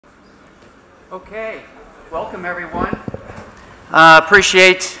Okay, welcome everyone.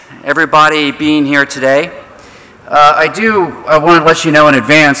 Appreciate everybody being here today. I want to let you know in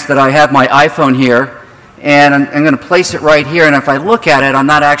advance that I have my iPhone here, and I'm going to place it right here, and if I look at it, I'm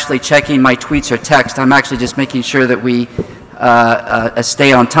not actually checking my tweets or text. I'm actually just making sure that we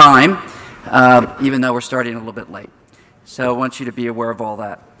stay on time, even though we're starting a little bit late. So I want you to be aware of all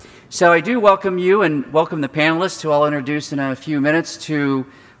that. So I do welcome you and welcome the panelists, who I'll introduce in a few minutes, to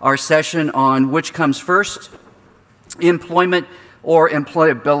our session on which comes first, employment or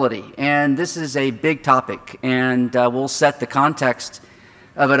employability. And this is a big topic, and we'll set the context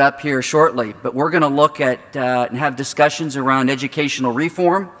of it up here shortly. But we're going to look at and have discussions around educational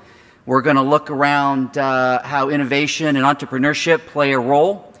reform. We're going to look around how innovation and entrepreneurship play a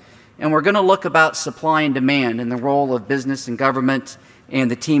role. And we're going to look about supply and demand and the role of business and government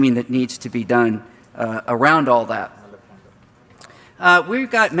and the teaming that needs to be done around all that. We've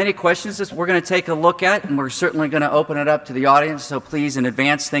got many questions that we're going to take a look at, and we're certainly going to open it up to the audience, so please in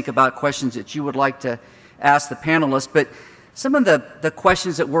advance think about questions that you would like to ask the panelists. But some of the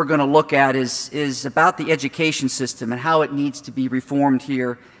questions that we're going to look at is about the education system and how it needs to be reformed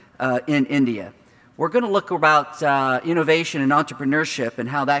here in India. We're going to look about innovation and entrepreneurship and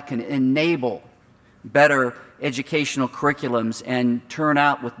how that can enable better educational curriculums and turn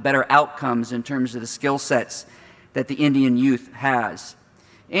out with better outcomes in terms of the skill sets that the Indian youth has.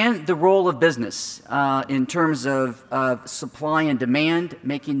 And the role of business in terms of supply and demand,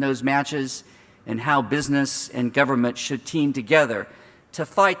 making those matches, and how business and government should team together to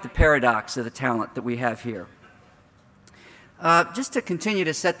fight the paradox of the talent that we have here. Just to continue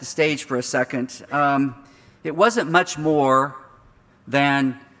to set the stage for a second, it wasn't much more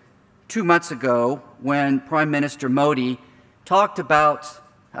than 2 months ago when Prime Minister Modi talked about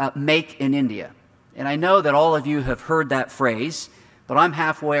Make in India. And I know that all of you have heard that phrase, but I'm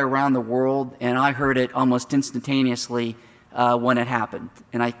halfway around the world and I heard it almost instantaneously when it happened.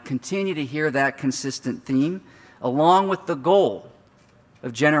 And I continue to hear that consistent theme, along with the goal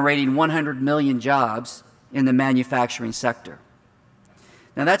of generating 100 million jobs in the manufacturing sector.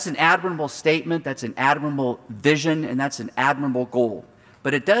 Now that's an admirable statement, that's an admirable vision, and that's an admirable goal.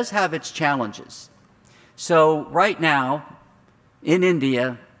 But it does have its challenges. So right now, in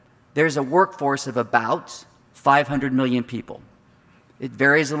India, there's a workforce of about 500 million people. It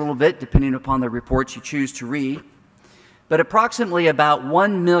varies a little bit depending upon the reports you choose to read, but approximately about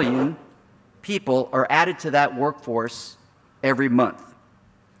 1 million people are added to that workforce every month.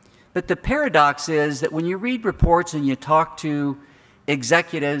 But the paradox is that when you read reports and you talk to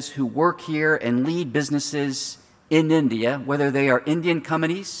executives who work here and lead businesses in India, whether they are Indian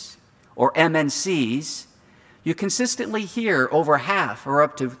companies or MNCs, you consistently hear over half or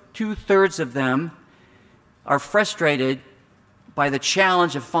up to 2/3 of them are frustrated by the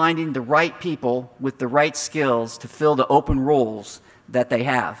challenge of finding the right people with the right skills to fill the open roles that they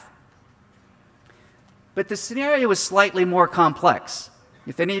have. But the scenario is slightly more complex.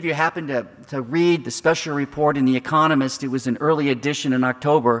 If any of you happen to read the special report in The Economist, it was an early edition in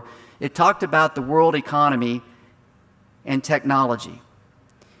October, it talked about the world economy and technology.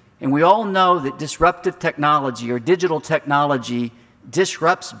 And we all know that disruptive technology or digital technology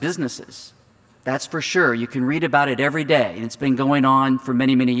disrupts businesses. That's for sure. You can read about it every day, and it's been going on for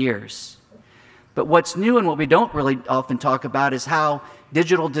many, many years. But what's new and what we don't really often talk about is how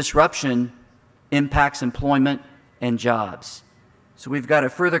digital disruption impacts employment and jobs. So we've got a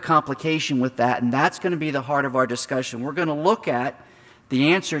further complication with that, and that's going to be the heart of our discussion. We're going to look at the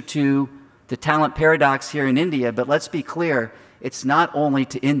answer to the talent paradox here in India, but let's be clear, it's not only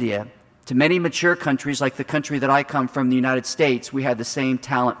to India. To many mature countries, like the country that I come from, the United States, we have the same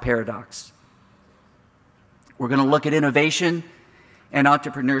talent paradox. We're going to look at innovation and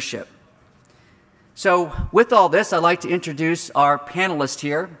entrepreneurship. So with all this, I'd like to introduce our panelists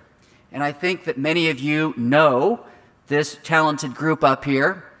here. And I think that many of you know this talented group up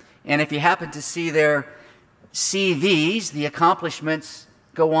here. And if you happen to see their CVs, the accomplishments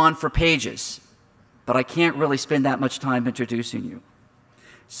go on for pages. But I can't really spend that much time introducing you.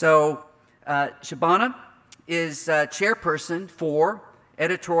 So Shobhana is chairperson for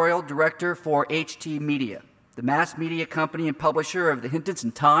Editorial Director for HT Media, the mass media company and publisher of the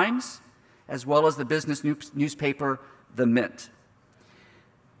Hinton Times, as well as the business newspaper The Mint.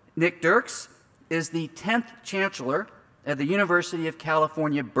 Nick Dirks is the 10th Chancellor at the University of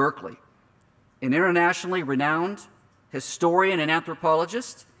California, Berkeley, an internationally renowned historian and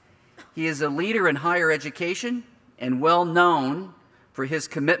anthropologist. He is a leader in higher education and well known for his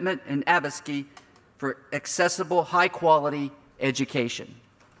commitment and advocacy for accessible, high-quality education.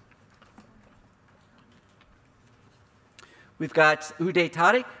 We've got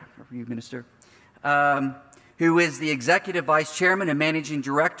Uday, Minister, who is the Executive Vice Chairman and Managing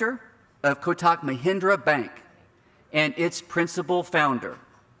Director of Kotak Mahindra Bank and its principal founder.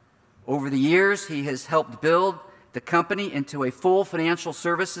 Over the years, he has helped build the company into a full financial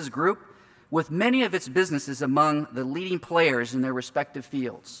services group with many of its businesses among the leading players in their respective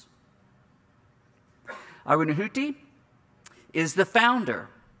fields. Arundhuti is the founder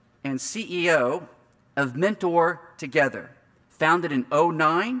and CEO of Mentor Together. Founded in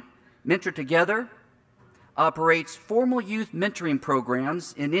 2009, Mentor Together operates formal youth mentoring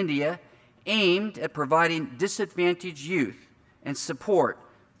programs in India aimed at providing disadvantaged youth and support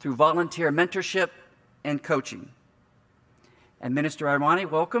through volunteer mentorship and coaching. And Minister Irani,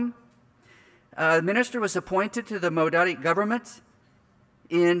 welcome. The minister was appointed to the Modi government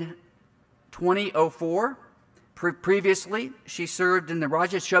in 2004. Previously, she served in the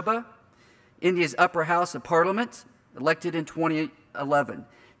Rajya Sabha, India's upper house of parliament, elected in 2011.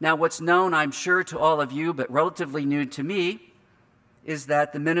 Now, what's known, I'm sure, to all of you, but relatively new to me, is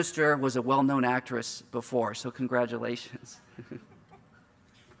that the minister was a well-known actress before, so congratulations.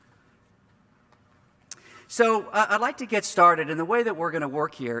 So I'd like to get started, and the way that we're going to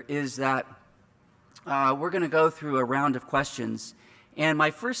work here is that we're going to go through a round of questions, and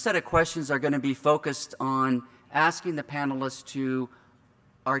my first set of questions are going to be focused on asking the panelists to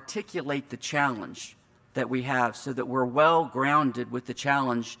articulate the challenge that we have so that we're well grounded with the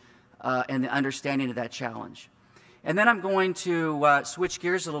challenge and the understanding of that challenge. And then I'm going to switch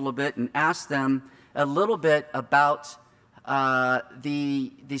gears a little bit and ask them a little bit about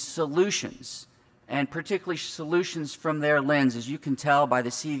the solutions, and particularly solutions from their lens. As you can tell by the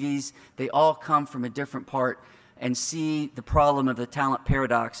CVs, they all come from a different part and see the problem of the talent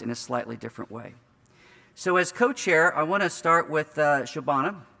paradox in a slightly different way. So as co-chair, I want to start with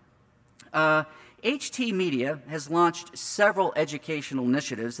Shobhana. HT Media has launched several educational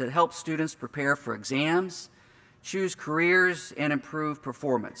initiatives that help students prepare for exams, choose careers, and improve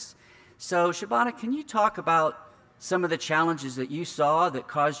performance. So Shobhana, can you talk about some of the challenges that you saw that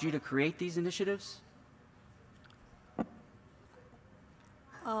caused you to create these initiatives?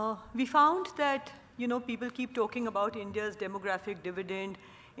 We found that, people keep talking about India's demographic dividend.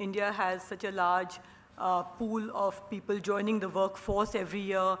 India has such a large pool of people joining the workforce every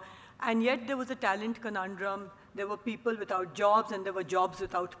year, and yet there was a talent conundrum. There were people without jobs, and there were jobs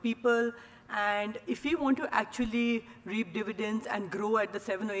without people. And if we want to actually reap dividends and grow at the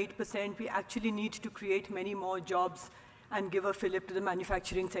 7 or 8%, we actually need to create many more jobs and give a fillip to the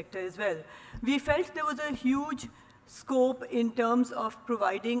manufacturing sector as well. We felt there was a huge scope in terms of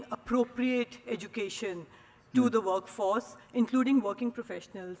providing appropriate education to the workforce, including working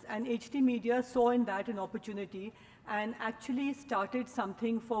professionals. And HT Media saw in that an opportunity and actually started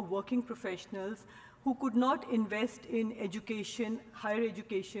something for working professionals who could not invest in education, higher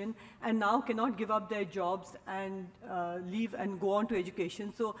education, and now cannot give up their jobs and leave and go on to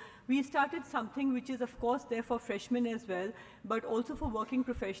education. So we started something which is, of course, there for freshmen as well, but also for working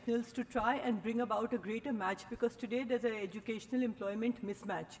professionals to try and bring about a greater match, because today there's an educational employment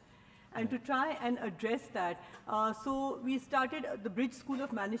mismatch. And to try and address that, so we started the Bridge School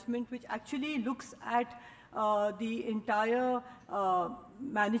of Management, which actually looks at the entire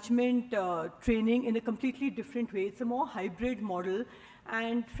management training in a completely different way. It's a more hybrid model.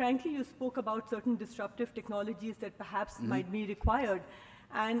 And frankly, you spoke about certain disruptive technologies that perhaps might be required.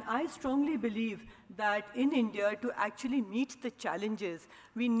 And I strongly believe that in India, to actually meet the challenges,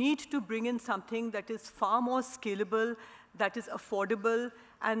 we need to bring in something that is far more scalable, that is affordable,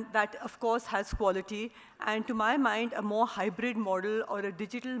 and that, of course, has quality. And to my mind, a more hybrid model or a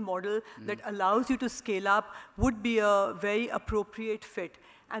digital model that allows you to scale up would be a very appropriate fit.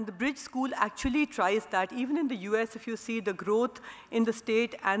 And the Bridge School actually tries that. Even in the US, if you see the growth in the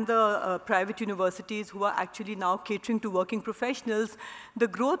state and the private universities who are actually now catering to working professionals, the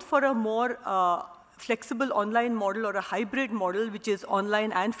growth for a more flexible online model or a hybrid model, which is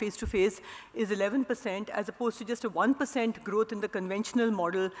online and face-to-face, is 11%, as opposed to just a 1% growth in the conventional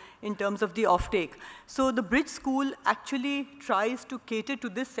model in terms of the offtake. So the Bridge School actually tries to cater to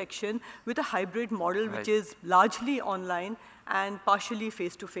this section with a hybrid model, which is largely online and partially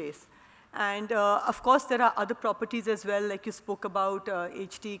face-to-face. And of course, there are other properties as well, like you spoke about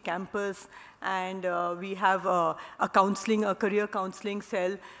HT Campus, and we have a career counseling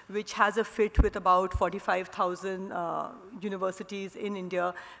cell, which has a fit with about 45,000 universities in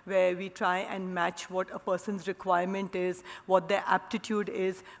India, where we try and match what a person's requirement is, what their aptitude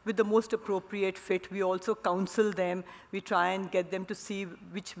is, with the most appropriate fit. We also counsel them. We try and get them to see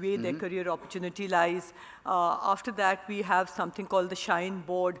which way their career opportunity lies. After that, we have something called the Shine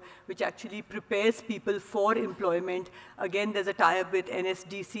Board, which actually actually prepares people for employment. Again, there's a tie-up with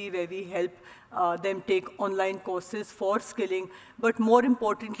NSDC where we help them take online courses for skilling, but more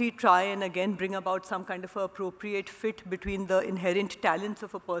importantly, try and again bring about some kind of appropriate fit between the inherent talents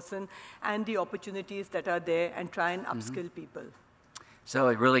of a person and the opportunities that are there, and try and upskill people. So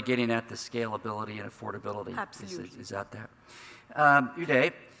really getting at the scalability and affordability is out there.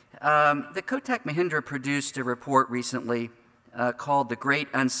 Uday, the Kotak Mahindra produced a report recently called The Great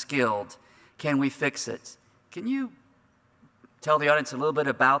Unskilled. Can we fix it? Can you tell the audience a little bit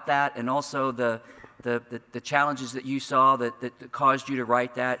about that, and also the challenges that you saw that caused you to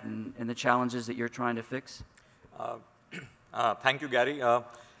write that, and the challenges that you're trying to fix? Thank you, Gary.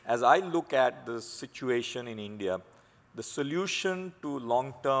 As I look at the situation in India, the solution to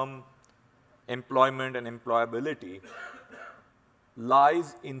long-term employment and employability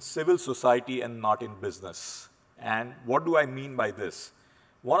lies in civil society and not in business. And what do I mean by this?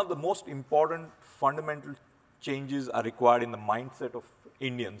 One of the most important fundamental changes are required in the mindset of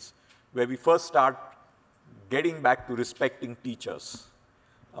Indians, where we first start getting back to respecting teachers.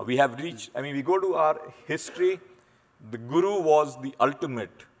 We have reached, we go to our history, the guru was the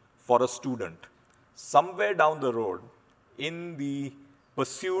ultimate for a student. Somewhere down the road, in the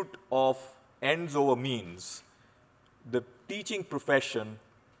pursuit of ends over means, the teaching profession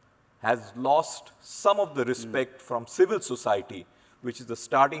has lost some of the respect from civil society, which is the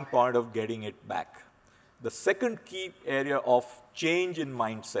starting point of getting it back. The second key area of change in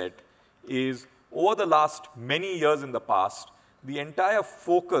mindset is, over the last many years in the past, the entire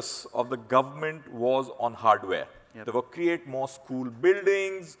focus of the government was on hardware. Yep. They were create more school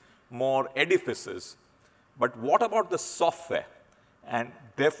buildings, more edifices. But what about the software? And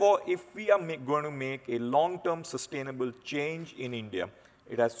therefore, if we are going to make a long-term sustainable change in India,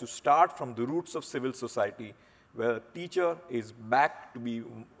 it has to start from the roots of civil society, where a teacher is back to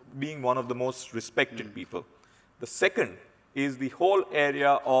being one of the most respected people. The second is the whole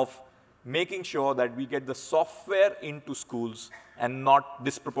area of making sure that we get the software into schools and not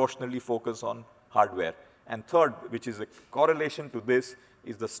disproportionately focus on hardware. And third, which is a correlation to this,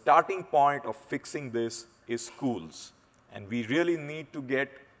 is the starting point of fixing this is schools. And we really need to get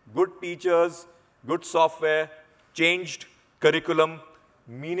good teachers, good software, changed curriculum,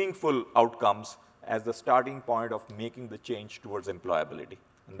 meaningful outcomes as the starting point of making the change towards employability.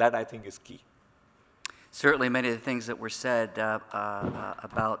 And that, I think, is key. Certainly, many of the things that were said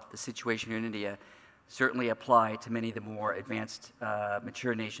about the situation in India certainly apply to many of the more advanced,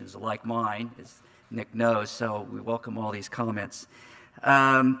 mature nations like mine, as Nick knows, so we welcome all these comments.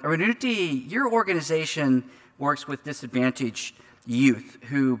 Arundhuti, your organization works with disadvantaged youth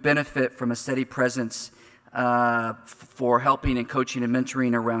who benefit from a steady presence for helping and coaching and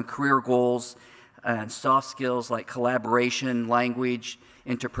mentoring around career goals and soft skills like collaboration, language,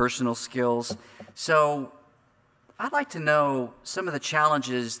 interpersonal skills. So I'd like to know some of the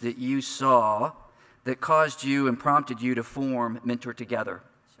challenges that you saw that caused you and prompted you to form Mentor Together.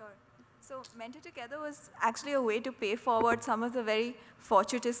 So Mentor Together was actually a way to pay forward some of the very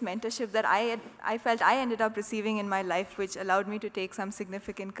fortuitous mentorship that I felt I ended up receiving in my life, which allowed me to take some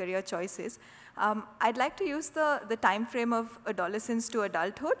significant career choices. I'd like to use the time frame of adolescence to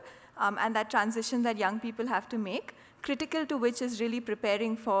adulthood and that transition that young people have to make, critical to which is really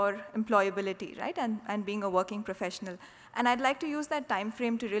preparing for employability, right, and being a working professional. And I'd like to use that time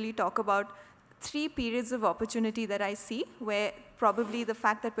frame to really talk about 3 periods of opportunity that I see, where probably the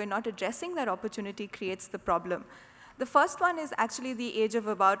fact that we're not addressing that opportunity creates the problem. The first one is actually the age of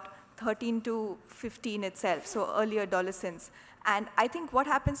about 13 to 15 itself, so early adolescence. And I think what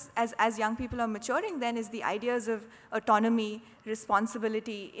happens as young people are maturing then is the ideas of autonomy,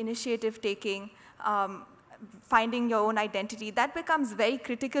 responsibility, initiative taking, finding your own identity, that becomes very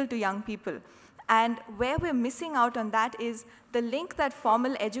critical to young people. And where we're missing out on that is the link that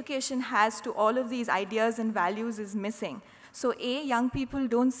formal education has to all of these ideas and values is missing. So young people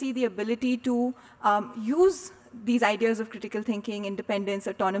don't see the ability to use these ideas of critical thinking, independence,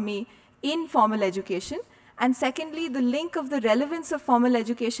 autonomy in formal education. And secondly, the link of the relevance of formal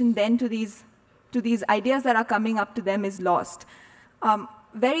education then to these ideas that are coming up to them is lost.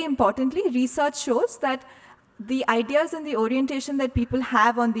 Very importantly, research shows that the ideas and the orientation that people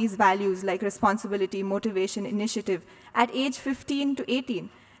have on these values, like responsibility, motivation, initiative, at age 15 to 18,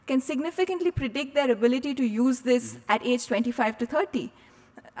 can significantly predict their ability to use this at age 25 to 30.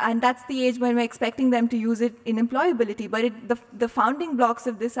 And that's the age when we're expecting them to use it in employability. But the founding blocks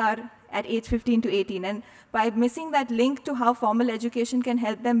of this are at age 15 to 18. And by missing that link to how formal education can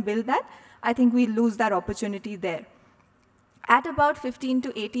help them build that, I think we lose that opportunity there. At about 15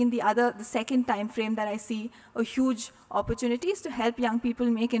 to 18, the second time frame that I see a huge opportunity is to help young people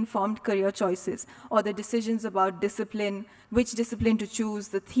make informed career choices, or the decisions about discipline, which discipline to choose,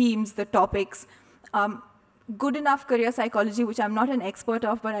 the themes, the topics. Good enough career psychology, which I'm not an expert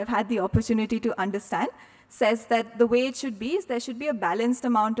of, but I've had the opportunity to understand, says that the way it should be is there should be a balanced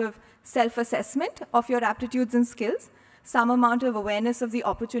amount of self-assessment of your aptitudes and skills, some amount of awareness of the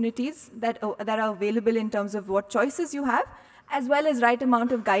opportunities that are available in terms of what choices you have, as well as right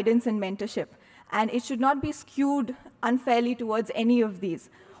amount of guidance and mentorship. And it should not be skewed unfairly towards any of these.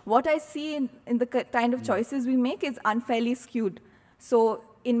 What I see in the kind of choices we make is unfairly skewed. So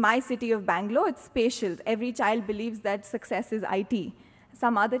in my city of Bangalore, it's spatial. Every child believes that success is IT.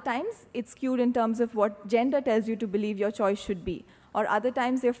 Some other times, it's skewed in terms of what gender tells you to believe your choice should be. Or other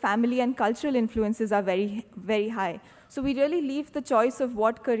times, your family and cultural influences are very, very high. So we really leave the choice of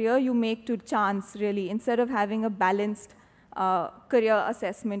what career you make to chance, really, instead of having a balanced career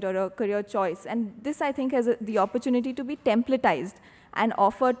assessment or a career choice. And this, I think, has the opportunity to be templatized and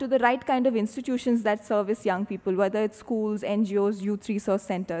offered to the right kind of institutions that service young people, whether it's schools, NGOs, youth resource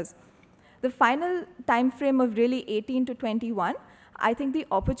centers. The final time frame of really 18 to 21, I think the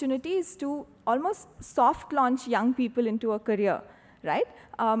opportunity is to almost soft launch young people into a career, right?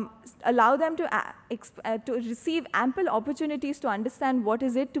 Allow them to receive ample opportunities to understand what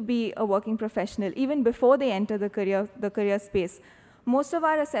is it to be a working professional, even before they enter the career space. Most of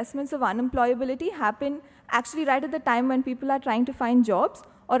our assessments of unemployability happen actually right at the time when people are trying to find jobs,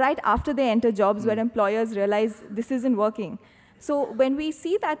 or right after they enter jobs where employers realize this isn't working. So when we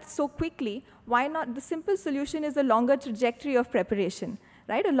see that so quickly, why not? The simple solution is a longer trajectory of preparation,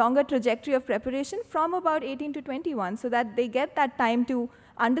 right? A longer trajectory of preparation from about 18 to 21, so that they get that time to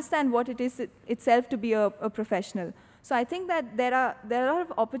understand what it is itself to be a professional. So I think that there are a lot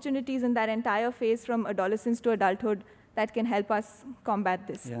of opportunities in that entire phase from adolescence to adulthood that can help us combat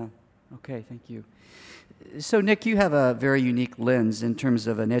this. Yeah, okay, thank you. So Nick, you have a very unique lens in terms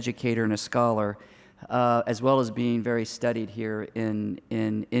of an educator and a scholar, as well as being very studied here in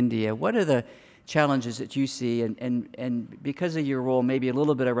India. What are the challenges that you see, and because of your role, maybe a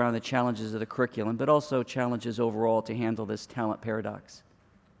little bit around the challenges of the curriculum, but also challenges overall to handle this talent paradox?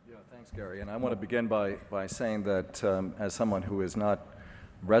 Yeah, thanks, Gary. And I want to begin by saying that as someone who is not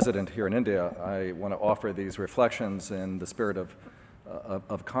resident here in India, I want to offer these reflections in the spirit of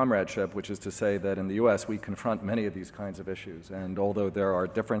comradeship, which is to say that in the US we confront many of these kinds of issues. And although there are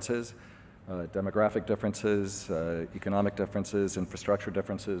differences, demographic differences, economic differences, infrastructure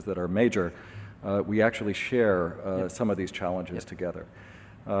differences that are major, we actually share some of these challenges together.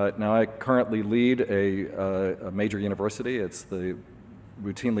 Now, I currently lead a major university. It's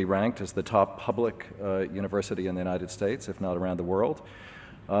routinely ranked as the top public university in the United States, if not around the world.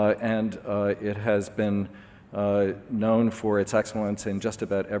 And it has been known for its excellence in just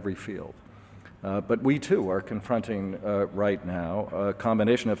about every field. But we, too, are confronting right now a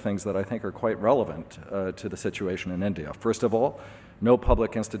combination of things that I think are quite relevant to the situation in India. First of all, no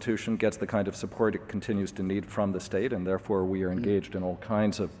public institution gets the kind of support it continues to need from the state, and therefore we are engaged in all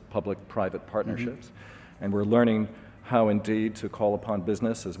kinds of public-private partnerships. And we're learning how, indeed, to call upon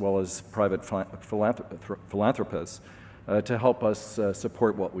business as well as private philanthropists to help us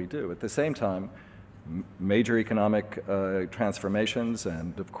support what we do. At the same time, major economic transformations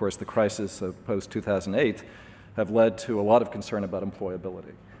and, of course, the crisis of post-2008 have led to a lot of concern about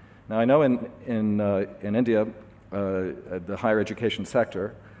employability. Now, I know in India, the higher education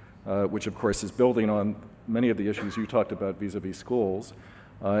sector, which, of course, is building on many of the issues you talked about vis-a-vis schools,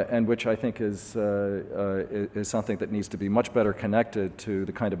 and which I think is something that needs to be much better connected to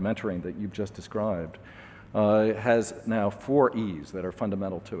the kind of mentoring that you've just described, has now 4 E's that are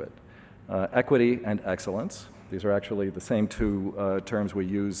fundamental to it. Equity and excellence. These are actually the same 2 terms we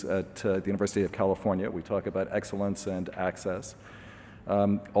use at the University of California. We talk about excellence and access.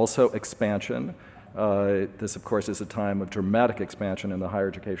 Also expansion. This, of course, is a time of dramatic expansion in the higher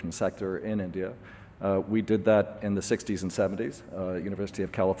education sector in India. We did that in the 60s and 70s. University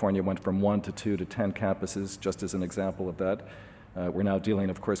of California went from 1 to 2 to 10 campuses, just as an example of that. We're now dealing,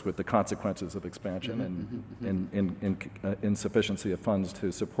 of course, with the consequences of expansion and insufficiency of funds to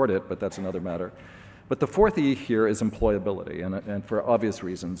support it, but that's another matter. But the 4th E here is employability, and for obvious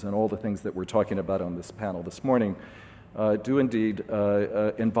reasons, and all the things that we're talking about on this panel this morning do indeed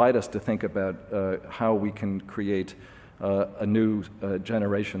invite us to think about how we can create a new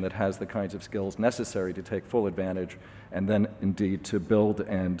generation that has the kinds of skills necessary to take full advantage, and then indeed to build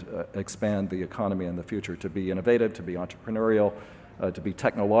and expand the economy in the future, to be innovative, to be entrepreneurial, to be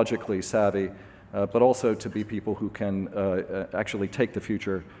technologically savvy, but also to be people who can actually take the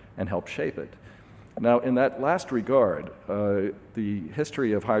future and help shape it. Now, in that last regard, the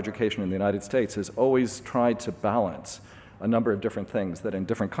history of higher education in the United States has always tried to balance a number of different things that in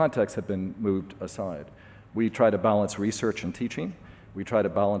different contexts have been moved aside. We try to balance research and teaching. We try to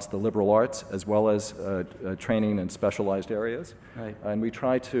balance the liberal arts as well as training in specialized areas. Right. And we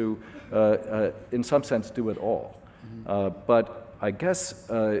try to, in some sense, do it all. But I guess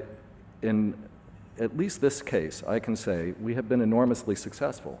in at least this case, I can say we have been enormously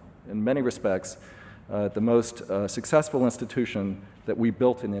successful. In many respects, the most successful institution that we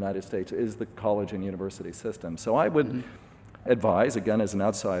built in the United States is the college and university system. So I would advise, again as an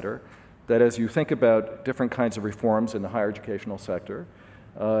outsider, that as you think about different kinds of reforms in the higher educational sector,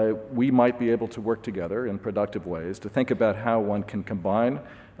 we might be able to work together in productive ways to think about how one can combine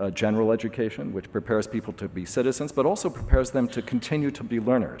general education, which prepares people to be citizens, but also prepares them to continue to be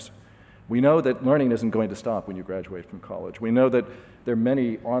learners. We know that learning isn't going to stop when you graduate from college. We know that there are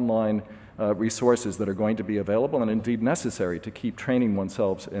many online resources that are going to be available and indeed necessary to keep training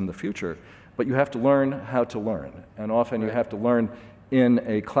oneself in the future, but you have to learn how to learn. And often you have to learn in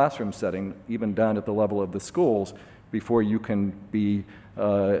a classroom setting, even down at the level of the schools, before you can be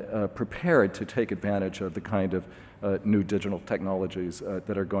prepared to take advantage of the kind of new digital technologies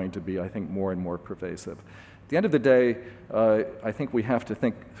that are going to be, I think, more and more pervasive. At the end of the day, I think we have to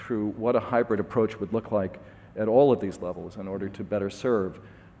think through what a hybrid approach would look like at all of these levels in order to better serve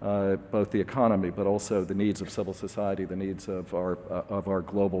both the economy, but also the needs of civil society, the needs of our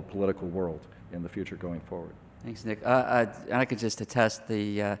global political world in the future going forward. Thanks, Nick. I could just attest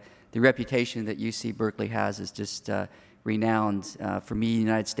the reputation that UC Berkeley has is just renowned for me in the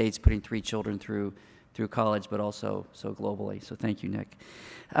United States, putting 3 children through college, but also so globally. So thank you, Nick.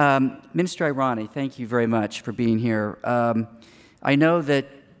 Minister Irani, thank you very much for being here. I know that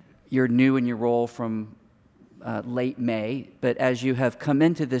you're new in your role from late May, but as you have come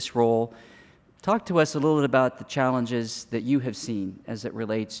into this role, talk to us a little bit about the challenges that you have seen as it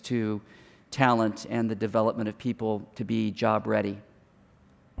relates to talent and the development of people to be job ready.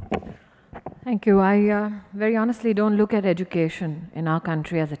 Thank you. I very honestly don't look at education in our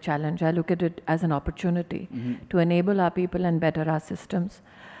country as a challenge. I look at it as an opportunity to enable our people and better our systems.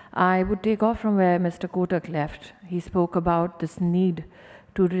 I would take off from where Mr. Kotak left. He spoke about this need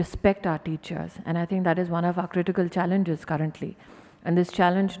to respect our teachers, and I think that is one of our critical challenges currently. And this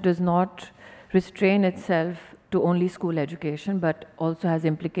challenge does not restrain itself to only school education, but also has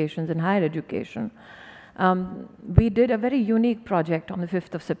implications in higher education. We did a very unique project on the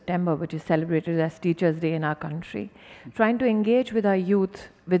 5th of September, which is celebrated as Teachers' Day in our country, trying to engage with our youth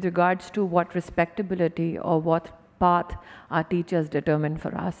with regards to what respectability or what path our teachers determine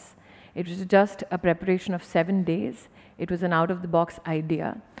for us. It was just a preparation of 7 days. It was an out-of-the-box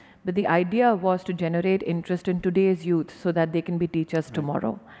idea. But the idea was to generate interest in today's youth so that they can be teachers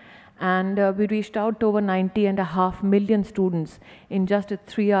tomorrow. And we reached out to over 90.5 million students in just a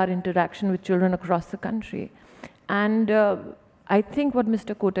 3-hour interaction with children across the country. And I think what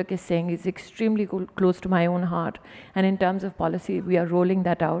Mr. Kotak is saying is extremely close to my own heart. And in terms of policy, we are rolling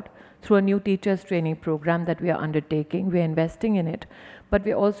that out through a new teachers training program that we are undertaking. We are investing in it. But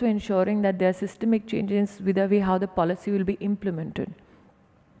we are also ensuring that there are systemic changes with the way how the policy will be implemented.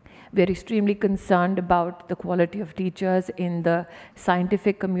 We are extremely concerned about the quality of teachers in the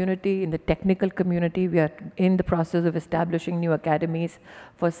scientific community, in the technical community. We are in the process of establishing new academies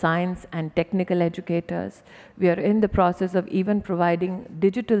for science and technical educators. We are in the process of even providing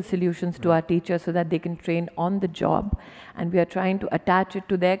digital solutions to our teachers so that they can train on the job. And we are trying to attach it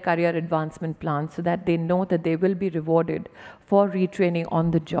to their career advancement plans so that they know that they will be rewarded for retraining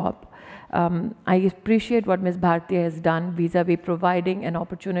on the job. I appreciate what Ms. Bhartia has done vis-a-vis providing an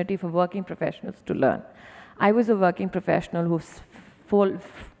opportunity for working professionals to learn. I was a working professional who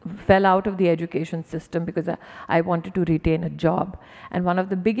fell out of the education system because I wanted to retain a job. And one of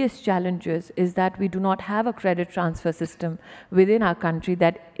the biggest challenges is that we do not have a credit transfer system within our country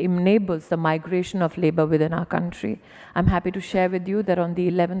that enables the migration of labor within our country. I'm happy to share with you that on the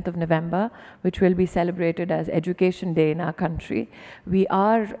 11th of November, which will be celebrated as Education Day in our country, we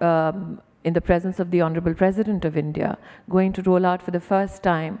are in the presence of the Honorable President of India, going to roll out for the first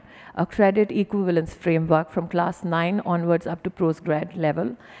time a credit equivalence framework from class 9 onwards up to postgrad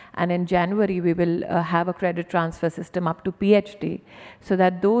level. And in January, we will have a credit transfer system up to PhD so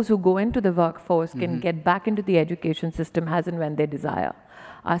that those who go into the workforce can get back into the education system as and when they desire.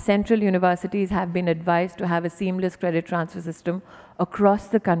 Our central universities have been advised to have a seamless credit transfer system across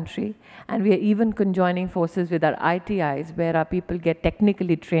the country, and we are even conjoining forces with our ITIs, where our people get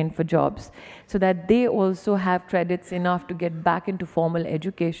technically trained for jobs, so that they also have credits enough to get back into formal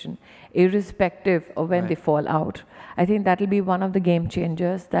education, irrespective of when they fall out. I think that will be one of the game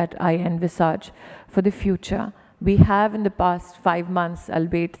changers that I envisage for the future. We have in the past 5 months,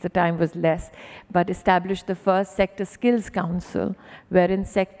 albeit the time was less, but established the first Sector Skills Council, wherein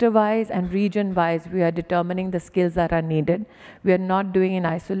sector-wise and region-wise we are determining the skills that are needed. We are not doing in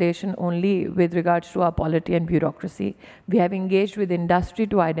isolation only with regards to our polity and bureaucracy. We have engaged with industry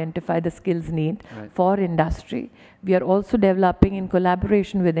to identify the skills need for industry. We are also developing in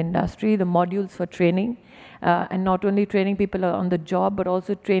collaboration with industry the modules for training, and not only training people on the job, but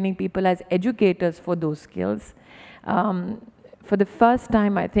also training people as educators for those skills. For the first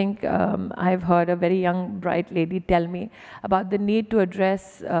time, I think I've heard a very young, bright lady tell me about the need to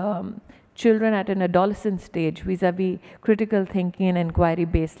address children at an adolescent stage vis-a-vis critical thinking and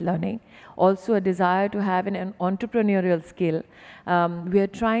inquiry-based learning. Also a desire to have an entrepreneurial skill. We are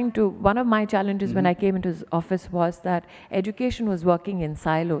trying to, one of my challenges when I came into his office was that education was working in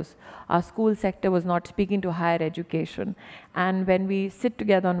silos. Our school sector was not speaking to higher education. And when we sit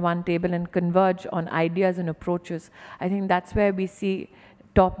together on one table and converge on ideas and approaches, I think that's where we see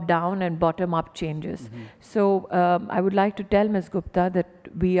top-down and bottom-up changes. So I would like to tell Ms. Gupta that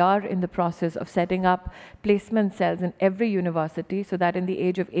we are in the process of setting up placement cells in every university so that in the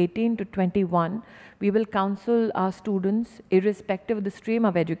age of 18 to 21, we will counsel our students irrespective of the stream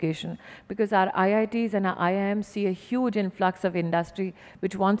of education, because our IITs and our IIMs see a huge influx of industry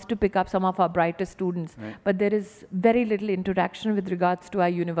which wants to pick up some of our brightest students, but there is very little interaction with regards to our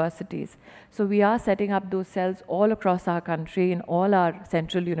universities. So we are setting up those cells all across our country in all our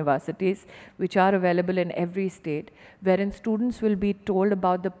central universities, which are available in every state, wherein students will be told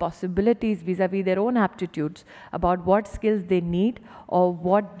about the possibilities vis-a-vis their own aptitudes, about what skills they need or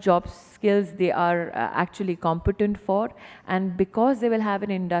what job skills they are actually competent for. And because they will have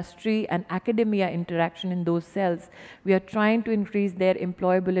an industry and academia interaction in those cells, we are trying to increase their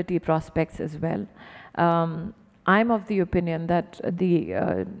employability prospects as well. I'm of the opinion that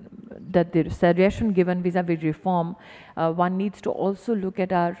the suggestion given vis-a-vis reform, one needs to also look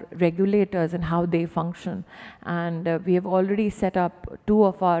at our regulators and how they function. And we have already set up 2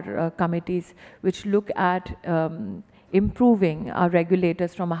 of our committees which look at improving our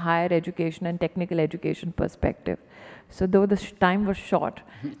regulators from a higher education and technical education perspective. So though the time was short,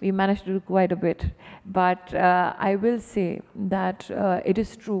 we managed to do quite a bit. But I will say that it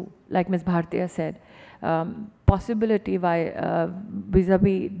is true, like Ms. Bhartia said, possibility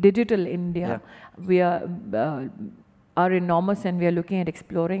vis-a-vis digital India, we are enormous and we are looking at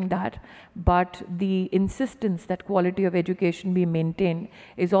exploring that. But the insistence that quality of education be maintained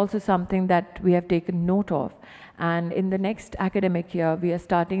is also something that we have taken note of. And in the next academic year, we are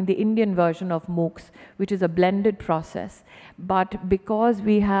starting the Indian version of MOOCs, which is a blended process. But because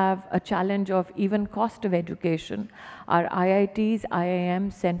we have a challenge of even cost of education, our IITs,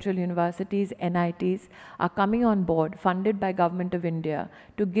 IIMs, central universities, NITs are coming on board, funded by Government of India,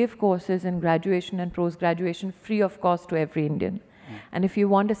 to give courses in graduation and post-graduation free of cost to every Indian. And if you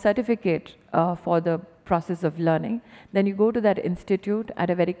want a certificate for the process of learning, then you go to that institute at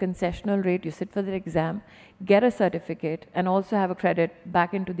a very concessional rate, you sit for the exam, get a certificate, and also have a credit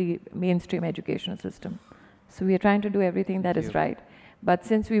back into the mainstream educational system. So we are trying to do everything that is right. But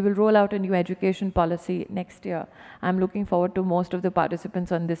since we will roll out a new education policy next year, I'm looking forward to most of the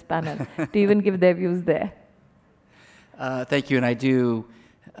participants on this panel to even give their views there. Thank you, and I do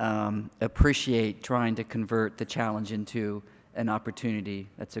appreciate trying to convert the challenge into an opportunity.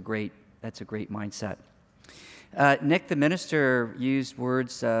 That's a great mindset. Nick, the minister, used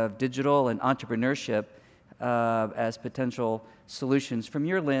words of digital and entrepreneurship as potential solutions. From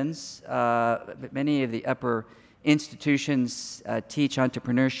your lens, many of the upper institutions teach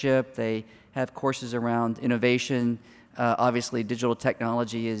entrepreneurship. They have courses around innovation. Obviously, digital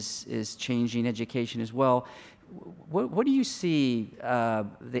technology is changing education as well. What do you see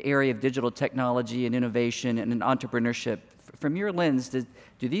the area of digital technology and innovation and entrepreneurship? From your lens, do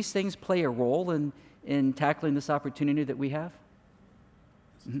these things play a role in tackling this opportunity that we have?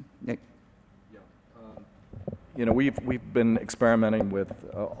 Nick? You know, we've been experimenting with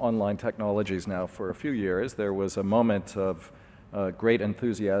online technologies now for a few years. There was a moment of great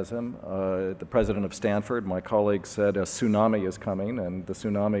enthusiasm. The president of Stanford, my colleague, said a tsunami is coming, and the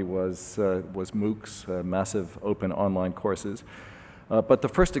tsunami was MOOCs, massive open online courses. But the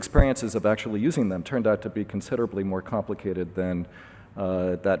first experiences of actually using them turned out to be considerably more complicated than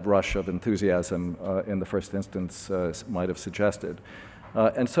that rush of enthusiasm in the first instance might have suggested.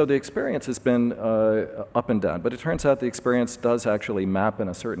 And so the experience has been up and down, but it turns out the experience does actually map in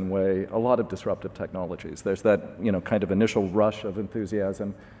a certain way a lot of disruptive technologies. There's that kind of initial rush of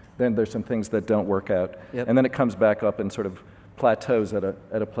enthusiasm, then there's some things that don't work out, and then it comes back up and sort of plateaus at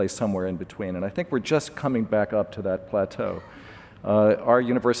a place somewhere in between. And I think we're just coming back up to that plateau. Our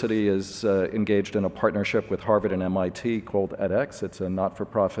university is engaged in a partnership with Harvard and MIT called edX. It's a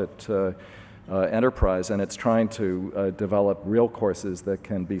not-for-profit enterprise, and it's trying to develop real courses that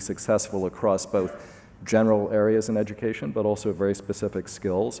can be successful across both general areas in education, but also very specific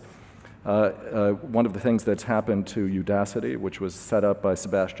skills. One of the things that's happened to Udacity, which was set up by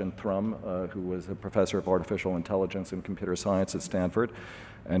Sebastian Thrum, who was a professor of artificial intelligence and computer science at Stanford,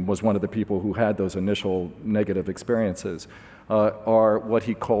 and was one of the people who had those initial negative experiences, are what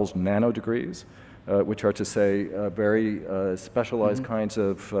he calls nano degrees, which are to say very specialized kinds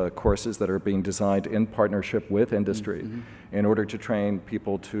of courses that are being designed in partnership with industry in order to train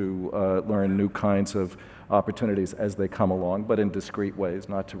people to learn new kinds of opportunities as they come along, but in discrete ways,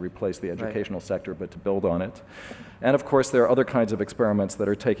 not to replace the educational sector, but to build on it. And of course, there are other kinds of experiments that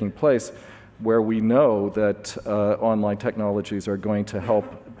are taking place where we know that online technologies are going to help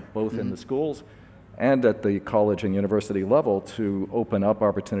both in the schools and at the college and university level to open up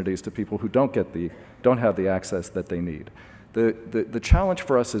opportunities to people who don't have the access that they need. The challenge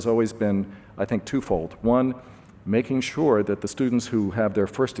for us has always been, I think, twofold. One, making sure that the students who have their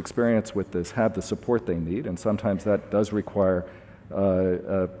first experience with this have the support they need, and sometimes that does require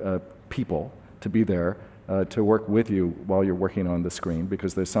people to be there to work with you while you're working on the screen,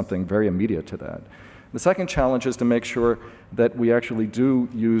 because there's something very immediate to that. The second challenge is to make sure that we actually do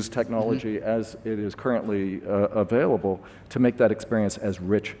use technology as it is currently available to make that experience as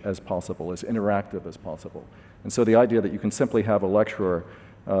rich as possible, as interactive as possible. And so the idea that you can simply have a lecturer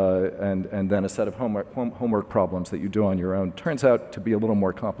and then a set of homework problems that you do on your own turns out to be a little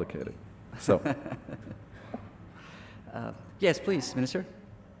more complicated. So, yes, please, Minister.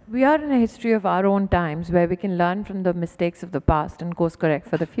 We are in a history of our own times where we can learn from the mistakes of the past and course correct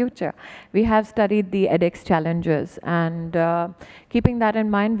for the future. We have studied the edX challenges, and keeping that in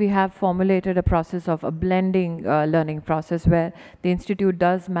mind, we have formulated a process of a blending learning process where the institute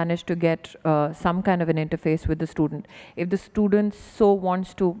does manage to get some kind of an interface with the student. If the student so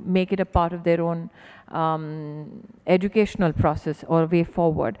wants to make it a part of their own educational process or way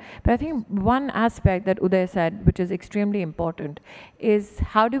forward. But I think one aspect that Uday said, which is extremely important, is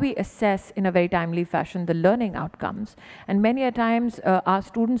how do we assess in a very timely fashion the learning outcomes? And many a times our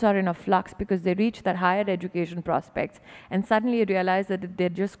students are in a flux because they reach that higher education prospects and suddenly realize that if they're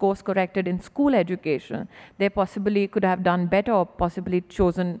just course corrected in school education, they possibly could have done better or possibly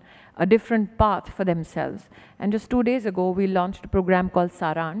chosen a different path for themselves. And just 2 days ago, we launched a program called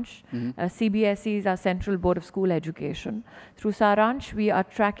Saransh. CBSE is our Central Board of School Education. Through Saransh, we are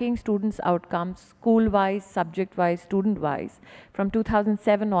tracking students' outcomes school-wise, subject-wise, student-wise, from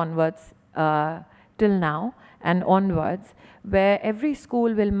 2007 onwards till now and onwards, where every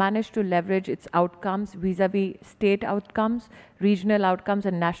school will manage to leverage its outcomes vis-a-vis state outcomes, regional outcomes,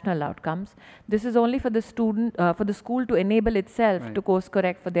 and national outcomes. This is only for the student, for the school to enable itself to course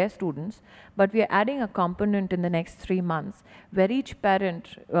correct for their students, but we are adding a component in the next 3 months where each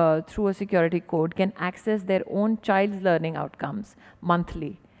parent, through a security code, can access their own child's learning outcomes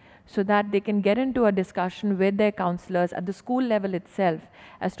monthly, so that they can get into a discussion with their counselors at the school level itself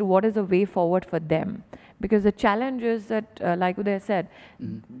as to what is the way forward for them. Because the challenge is that, like Uday said,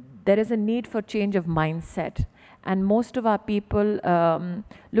 there is a need for change of mindset. And most of our people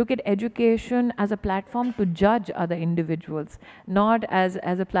look at education as a platform to judge other individuals, not as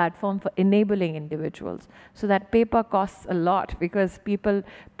a platform for enabling individuals. So that paper costs a lot because people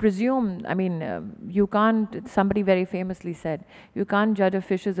presume, I mean, you can't, somebody very famously said, you can't judge a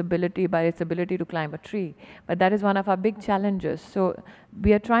fish's ability by its ability to climb a tree. But that is one of our big challenges. So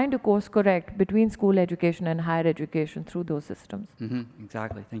we are trying to course correct between school education and higher education through those systems.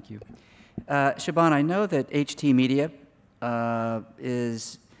 Exactly, thank you. Shobhana, I know that HT Media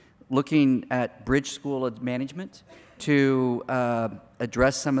is looking at Bridge School of Management to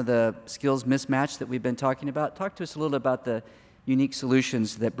address some of the skills mismatch that we've been talking about. Talk to us a little about the unique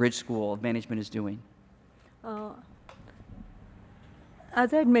solutions that Bridge School of Management is doing.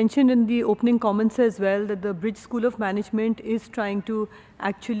 As I had mentioned in the opening comments as well, that the Bridge School of Management is trying to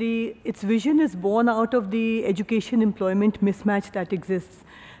actually, its vision is born out of the education-employment mismatch that exists.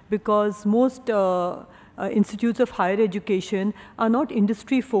 Because most institutes of higher education are not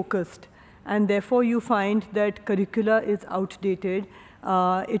industry focused, and therefore you find that curricula is outdated.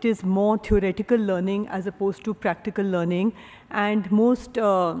 It is more theoretical learning as opposed to practical learning, and most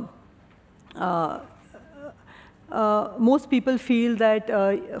most people feel that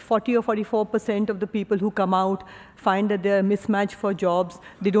 40 or 44% of the people who come out find that they're a mismatch for jobs.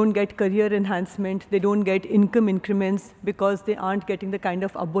 They don't get career enhancement. They don't get income increments because they aren't getting the kind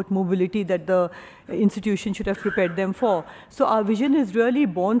of upward mobility that the institution should have prepared them for. So our vision is really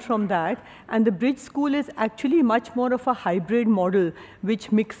born from that. And the Bridge School is actually much more of a hybrid model,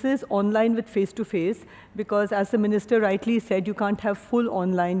 which mixes online with face-to-face, because as the minister rightly said, you can't have full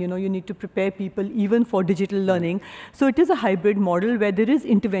online. You need to prepare people even for digital learning. So it is a hybrid model where there is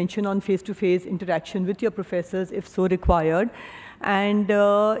intervention on face-to-face interaction with your professors if so required. And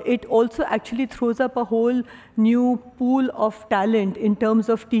it also actually throws up a whole new pool of talent in terms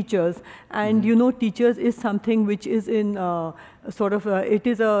of teachers. And teachers is something which is in it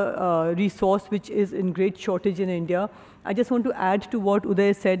is a resource which is in great shortage in India. I just want to add to what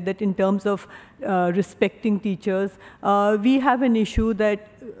Uday said, that in terms of respecting teachers, we have an issue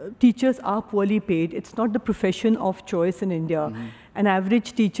that teachers are poorly paid. It's not the profession of choice in India. An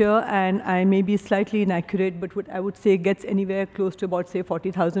average teacher, and I may be slightly inaccurate, but what I would say gets anywhere close to about, say,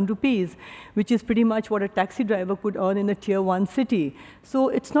 40,000 rupees, which is pretty much what a taxi driver could earn in a tier 1 city. So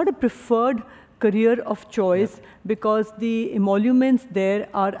it's not a preferred career of choice, because the emoluments there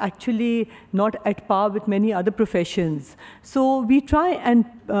are actually not at par with many other professions. So we try and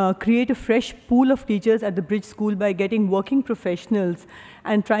create a fresh pool of teachers at the Bridge School by getting working professionals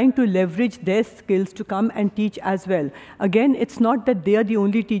and trying to leverage their skills to come and teach as well. Again, it's not that they are the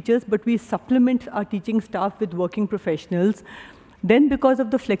only teachers, but we supplement our teaching staff with working professionals. Then, because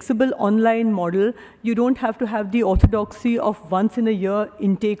of the flexible online model, you don't have to have the orthodoxy of once in a year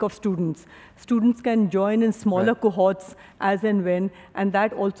intake of students. Students can join in smaller cohorts as and when, and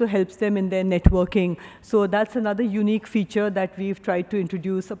that also helps them in their networking. So that's another unique feature that we've tried to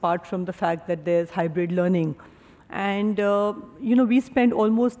introduce, apart from the fact that there's hybrid learning. And we spend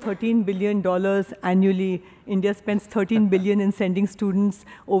almost $13 billion annually. India spends $13 billion in sending students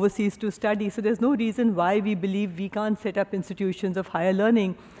overseas to study. So there's no reason why we believe we can't set up institutions of higher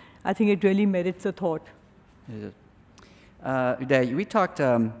learning. I think it really merits a thought. Uday, we talked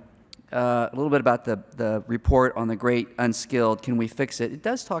a little bit about the report on the great unskilled. Can we fix it? It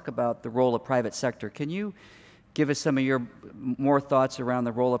does talk about the role of private sector. Can you give us some of your more thoughts around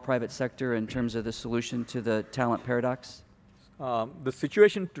the role of private sector in terms of the solution to the talent paradox? The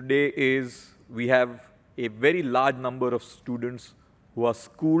situation today is we have a very large number of students who are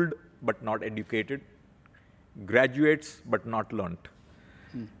schooled but not educated, graduates but not learnt.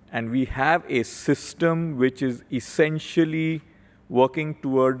 And we have a system which is essentially working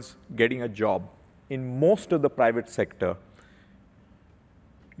towards getting a job. In most of the private sector,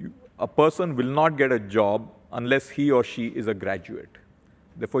 a person will not get a job unless he or she is a graduate.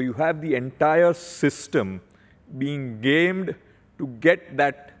 Therefore, you have the entire system being gamed to get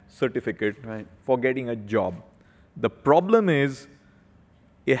that certificate for getting a job. The problem is,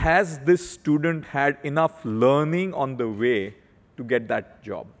 has this student had enough learning on the way to get that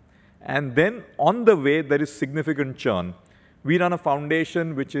job? And then on the way, there is significant churn. We run a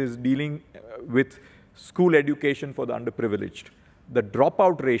foundation which is dealing with school education for the underprivileged. The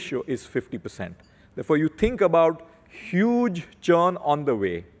dropout ratio is 50%. Therefore, you think about huge churn on the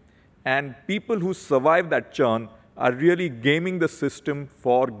way, and people who survive that churn are really gaming the system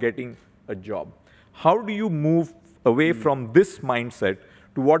for getting a job. How do you move away from this mindset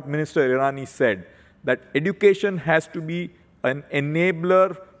to what Minister Irani said, that education has to be an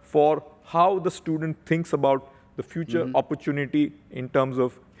enabler for how the student thinks about the future opportunity in terms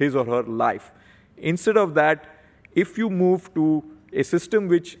of his or her life? Instead of that, if you move to a system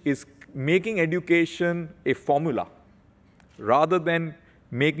which is making education a formula, rather than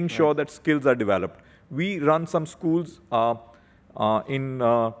making sure that skills are developed. We run some schools in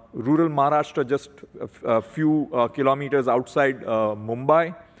rural Maharashtra, just a few kilometers outside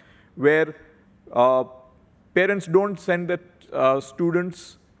Mumbai, where parents don't send their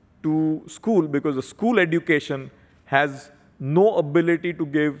students to school because the school education has no ability to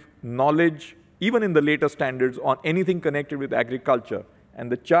give knowledge, even in the later standards, on anything connected with agriculture. And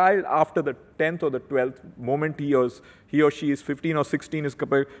the child, after the 10th or the 12th moment he or she is 15 or 16, is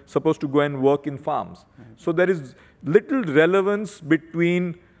supposed to go and work in farms. So there is little relevance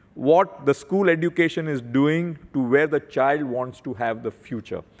between what the school education is doing to where the child wants to have the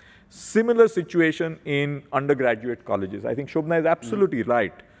future. Similar situation in undergraduate colleges. I think Shobhana is absolutely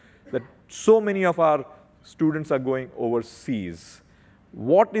right that so many of our students are going overseas.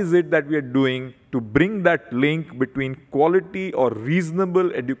 What is it that we are doing to bring that link between quality or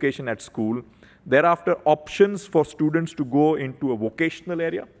reasonable education at school, thereafter options for students to go into a vocational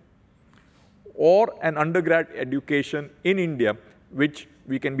area, or an undergrad education in India, which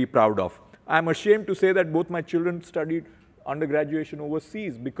we can be proud of? I'm ashamed to say that both my children studied undergraduation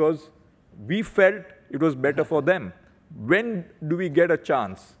overseas because we felt it was better for them. When do we get a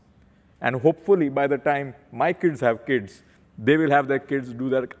chance? And hopefully, by the time my kids have kids, they will have their kids do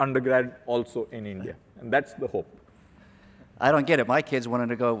their undergrad also in India. And that's the hope. I don't get it. My kids wanted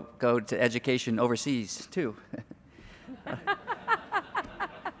to go to education overseas, too.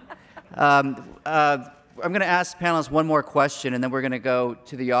 I'm going to ask panelists one more question, and then we're going to go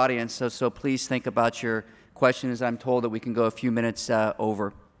to the audience. So please think about your questions. I'm told that we can go a few minutes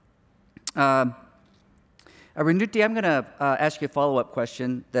over. Arundhuti, I'm going to ask you a follow-up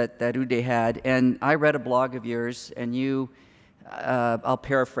question that Uday had. And I read a blog of yours, and you, I'll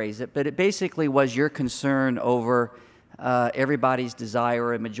paraphrase it, but it basically was your concern over everybody's desire,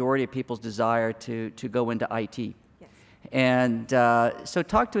 or a majority of people's desire to go into IT. Yes. And so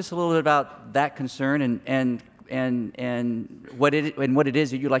talk to us a little bit about that concern and what it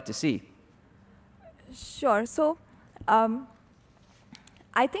is that you'd like to see. Sure. So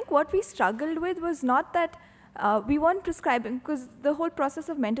I think what we struggled with was not that we weren't prescribing, because the whole process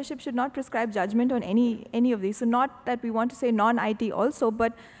of mentorship should not prescribe judgment on any of these. So not that we want to say non-IT also,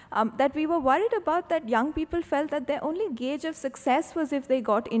 but that we were worried about that young people felt that their only gauge of success was if they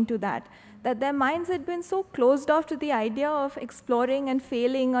got into that their minds had been so closed off to the idea of exploring and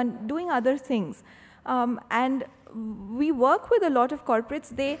failing and doing other things. And we work with a lot of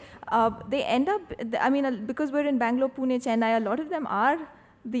corporates. They end up, I mean, because we're in Bangalore, Pune, Chennai, a lot of them are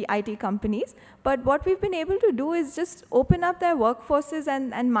the IT companies. But what we've been able to do is just open up their workforces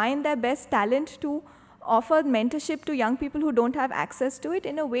and mine their best talent to offer mentorship to young people who don't have access to it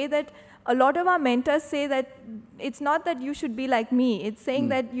in a way that a lot of our mentors say that it's not that you should be like me. It's saying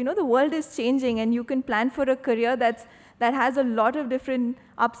that, you know, the world is changing and you can plan for a career that has a lot of different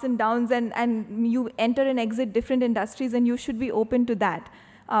ups and downs, and you enter and exit different industries, and you should be open to that.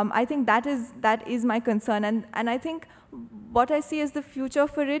 I think that is my concern. And I think what I see as the future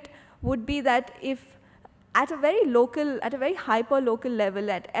for it would be that if at a very hyper-local level,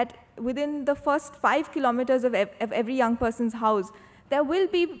 within the first 5 kilometers of every young person's house, there will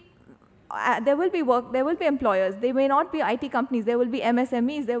be employers. They may not be IT companies. There will be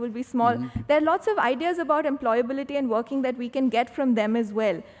MSMEs. There will be small. There are lots of ideas about employability and working that we can get from them as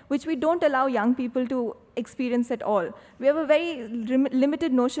well, which we don't allow young people to experience at all. We have a very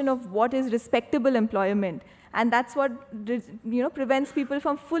limited notion of what is respectable employment. And that's what prevents people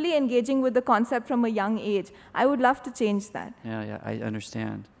from fully engaging with the concept from a young age. I would love to change that. Yeah, I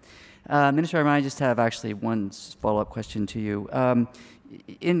understand. Minister, I might just have actually one follow-up question to you.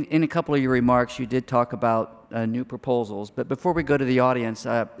 In a couple of your remarks, you did talk about new proposals. But before we go to the audience,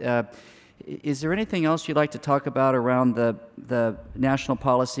 is there anything else you'd like to talk about around the national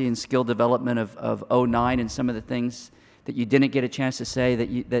policy and skill development of 09 and some of the things that you didn't get a chance to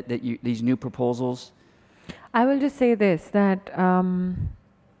say that these new proposals? I will just say this, that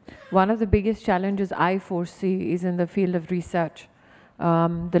one of the biggest challenges I foresee is in the field of research.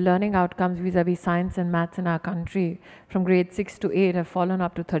 The learning outcomes vis-a-vis science and maths in our country from grade 6 to 8 have fallen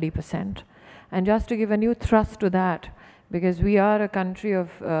up to 30%. And just to give a new thrust to that, because we are a country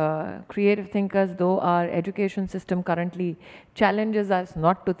of creative thinkers, though our education system currently challenges us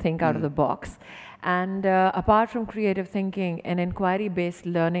not to think out of the box. And apart from creative thinking, an inquiry-based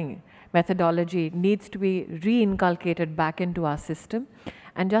learning methodology needs to be re-inculcated back into our system.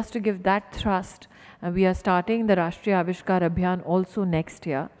 And just to give that thrust, we are starting the Rashtriya Avishkar Abhiyan also next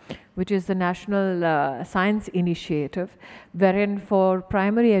year, which is the National Science Initiative, wherein for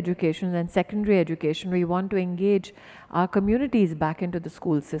primary education and secondary education, we want to engage our communities back into the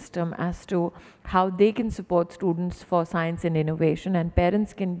school system as to how they can support students for science and innovation, and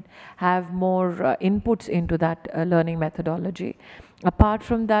parents can have more inputs into that learning methodology. Apart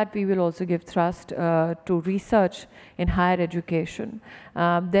from that, we will also give thrust to research in higher education.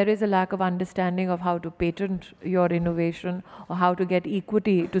 There is a lack of understanding of how to patent your innovation or how to get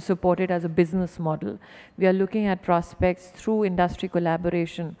equity to support it as a business model. We are looking at prospects through industry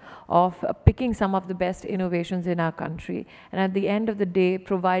collaboration of picking some of the best innovations in our country, and at the end of the day,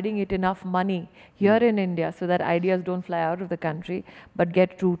 providing it enough money here in India so that ideas don't fly out of the country but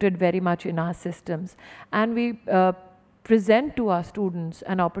get rooted very much in our systems. And we present to our students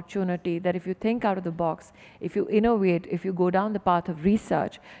an opportunity that if you think out of the box, if you innovate, if you go down the path of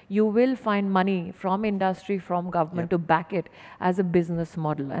research, you will find money from industry, from government to back it as a business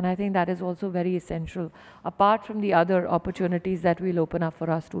model. And I think that is also very essential, apart from the other opportunities that we'll open up for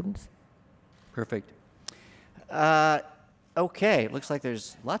our students. Perfect. Okay, looks like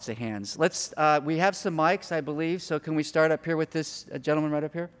there's lots of hands. Let's, we have some mics, I believe, so can we start up here with this gentleman right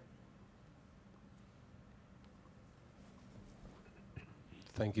up here?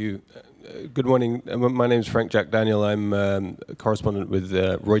 Thank you. Good morning. My name is Frank Jack Daniel. I'm a correspondent with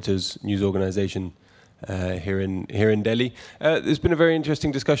Reuters news organization here in Delhi. There's been a very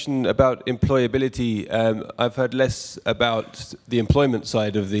interesting discussion about employability. I've heard less about the employment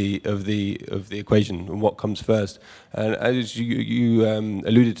side of the equation and what comes first. And as you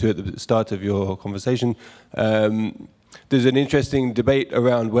alluded to at the start of your conversation, there's an interesting debate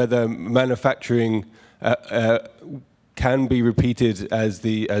around whether manufacturing can be repeated as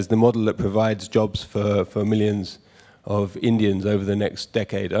the model that provides jobs for millions of Indians over the next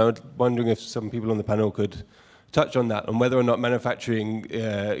decade. I was wondering if some people on the panel could touch on that, on whether or not manufacturing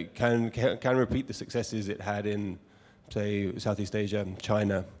can repeat the successes it had in, say, Southeast Asia and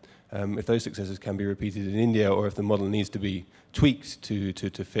China, if those successes can be repeated in India, or if the model needs to be tweaked to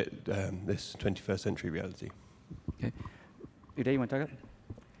fit this 21st century reality. Okay. Uday, you want to talk?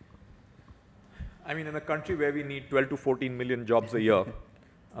 I mean, in a country where we need 12 to 14 million jobs a year,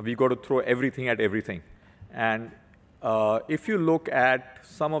 we got to throw everything at everything. And if you look at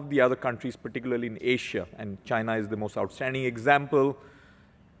some of the other countries, particularly in Asia, and China is the most outstanding example,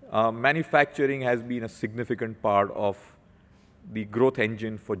 manufacturing has been a significant part of the growth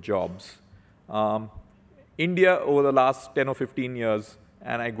engine for jobs. India, over the last 10 or 15 years,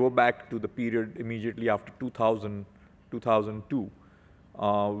 and I go back to the period immediately after 2000, 2002,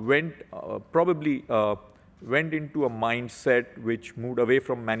 went into a mindset which moved away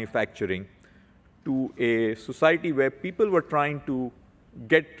from manufacturing to a society where people were trying to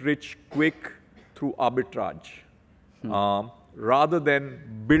get rich quick through arbitrage, rather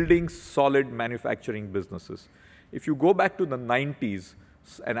than building solid manufacturing businesses. If you go back to the 90s,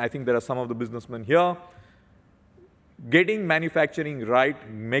 and I think there are some of the businessmen here, getting manufacturing right,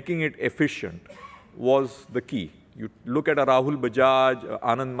 making it efficient was the key. You look at a Rahul Bajaj,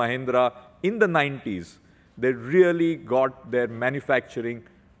 Anand Mahindra, in the 90s, they really got their manufacturing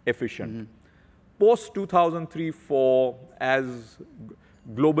efficient. Post 2003-04, as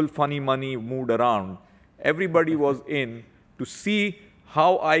global funny money moved around, everybody was in to see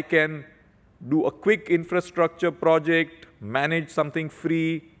how I can do a quick infrastructure project, manage something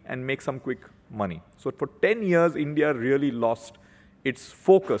free, and make some quick money. So for 10 years, India really lost its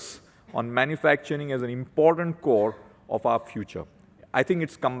focus on manufacturing as an important core of our future. I think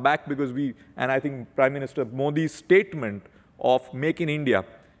it's come back because and I think Prime Minister Modi's statement of Make in India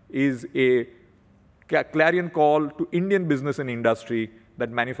is a clarion call to Indian business and industry that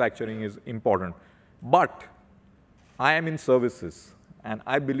manufacturing is important. But I am in services, and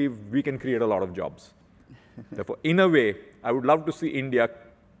I believe we can create a lot of jobs. Therefore, in a way, I would love to see India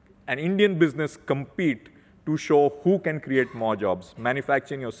and Indian business compete to show who can create more jobs,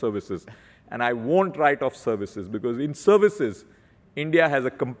 manufacturing or services. And I won't write off services, because in services, India has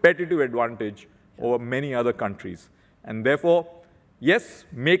a competitive advantage over many other countries. And therefore, yes,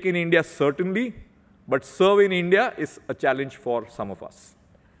 make in India certainly, but serve in India is a challenge for some of us.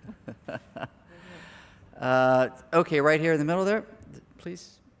 Okay, right here in the middle there,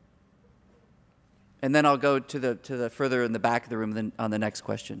 please. And then I'll go to the further in the back of the room on the next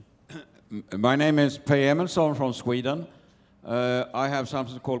question. My name is P. Emilsson from Sweden. I have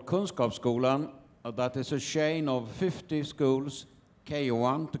something called Kunskapsskolan. That is a chain of 50 schools,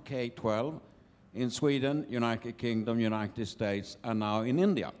 K1 to K12, in Sweden, United Kingdom, United States, and now in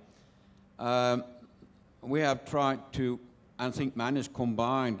India. We have tried to, I think, manage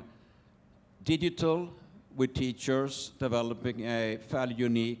combined digital with teachers, developing a fairly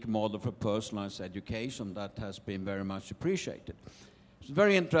unique model for personalized education that has been very much appreciated. It's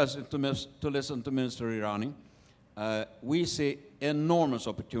very interesting to listen to Minister Irani. We see enormous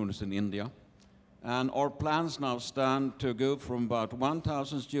opportunities in India, and our plans now stand to go from about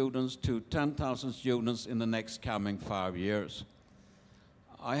 1,000 students to 10,000 students in the next coming 5 years.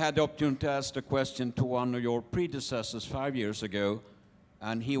 I had the opportunity to ask the question to one of your predecessors 5 years ago,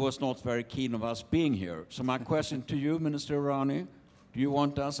 and he was not very keen of us being here. So my question to you, Minister Irani, do you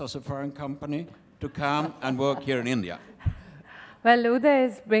want us as a foreign company to come and work here in India? Well, Uday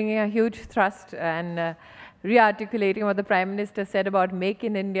is bringing a huge thrust and re-articulating what the Prime Minister said about Make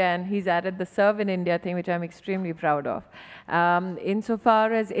in India, and he's added the Serve in India thing, which I'm extremely proud of.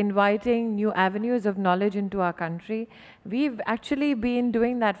 Insofar as inviting new avenues of knowledge into our country, we've actually been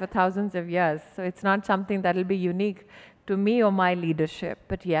doing that for thousands of years. So it's not something that will be unique to me or my leadership.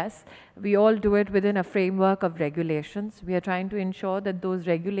 But yes, we all do it within a framework of regulations. We are trying to ensure that those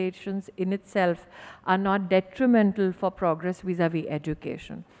regulations in itself are not detrimental for progress vis-a-vis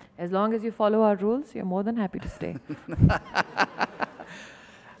education. As long as you follow our rules, you're more than happy to stay.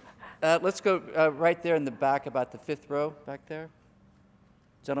 Let's go right there in the back, about the 5th row back there.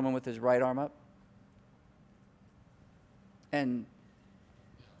 Gentleman with his right arm up. And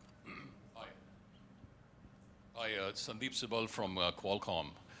Hi, Sandeep Sibal from Qualcomm.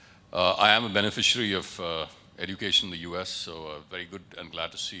 I am a beneficiary of education in the US, so very good and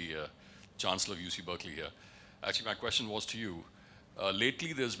glad to see Chancellor of UC Berkeley here. Actually, my question was to you.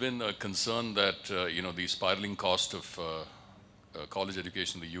 Lately, there's been a concern that the spiraling cost of college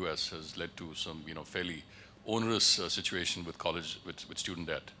education in the US has led to some fairly onerous situation with college, with student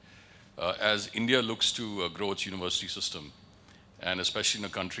debt. As India looks to grow its university system, and especially in a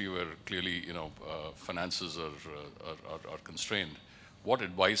country where clearly finances are constrained, what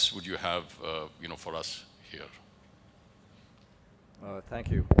advice would you have for us here?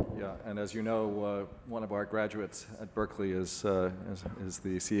 Thank you. Yeah, and as you know, one of our graduates at Berkeley is the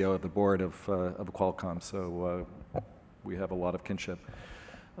CEO of the board of Qualcomm, so we have a lot of kinship.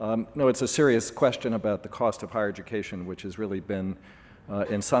 No, it's a serious question about the cost of higher education, which has really been,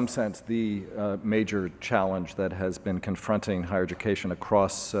 in some sense, the major challenge that has been confronting higher education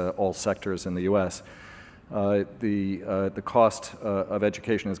across all sectors in the U.S. The cost of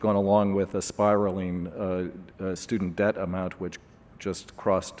education has gone along with a spiraling student debt amount, which just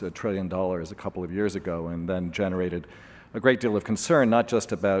crossed $1 trillion a couple of years ago, and then generated a great deal of concern, not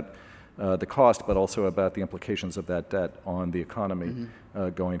just about the cost, but also about the implications of that debt on the economy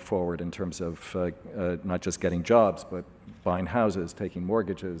going forward in terms of not just getting jobs, but buying houses, taking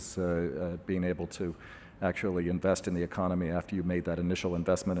mortgages, being able to actually invest in the economy after you made that initial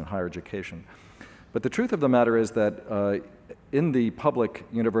investment in higher education. But the truth of the matter is that in the public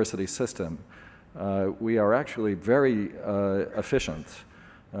university system, we are actually very efficient.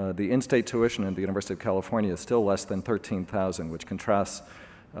 The in-state tuition in the University of California is still less than $13,000, which contrasts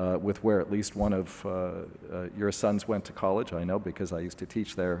with where at least one of your sons went to college, I know because I used to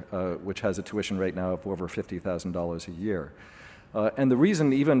teach there, which has a tuition rate now of over $50,000 a year. And the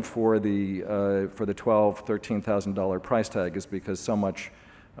reason even for the $12,000, $13,000 price tag is because so much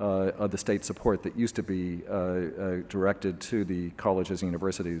of the state support that used to be directed to the colleges and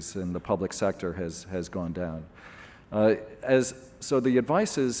universities in the public sector has gone down. So the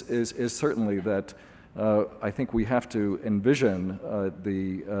advice is certainly that I think we have to envision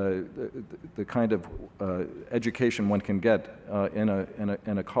the kind of education one can get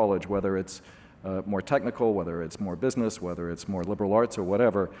in a college, whether it's more technical, whether it's more business, whether it's more liberal arts or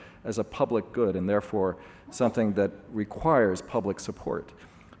whatever, as a public good, and therefore something that requires public support.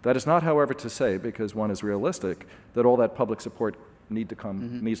 That is not, however, to say, because one is realistic, that all that public support needs to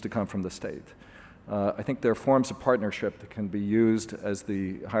come from the state. I think there are forms of partnership that can be used as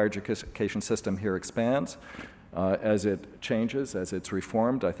the higher education system here expands, as it changes, as it's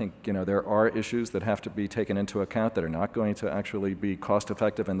reformed. I think there are issues that have to be taken into account that are not going to actually be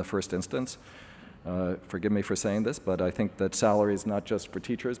cost-effective in the first instance. Forgive me for saying this, but I think that salaries, not just for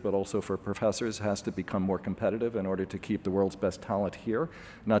teachers, but also for professors, has to become more competitive in order to keep the world's best talent here,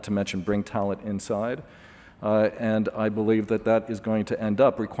 not to mention bring talent inside. And I believe that that is going to end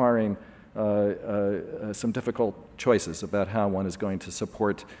up requiring some difficult choices about how one is going to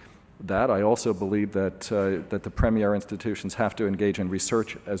support that. I also believe that that the premier institutions have to engage in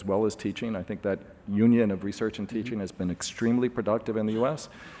research as well as teaching. I think that union of research and teaching has been extremely productive in the U.S.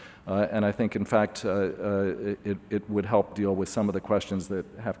 And I think, in fact, it would help deal with some of the questions that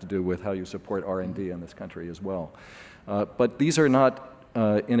have to do with how you support R&D in this country as well. But these are not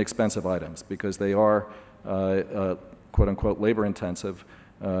inexpensive items because they are, quote-unquote, labor-intensive.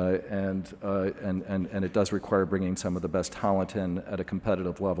 And it does require bringing some of the best talent in at a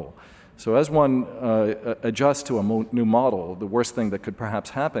competitive level. So as one adjusts to a new model, the worst thing that could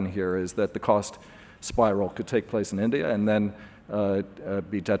perhaps happen here is that the cost spiral could take place in India and then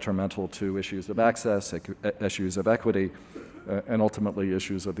be detrimental to issues of access, issues of equity, and ultimately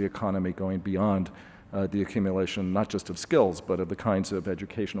issues of the economy going beyond the accumulation not just of skills, but of the kinds of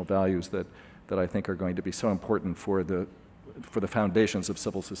educational values that I think are going to be so important for the foundations of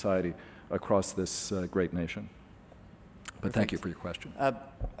civil society across this great nation. But thank you for your question.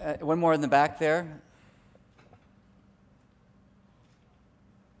 One more in the back there.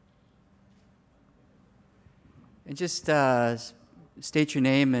 And just state your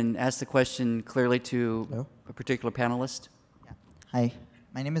name and ask the question clearly to a particular panelist. Yeah. Hi,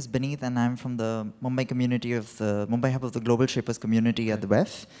 my name is Beneath, and I'm from the Mumbai community of the Mumbai hub of the Global Shapers community at the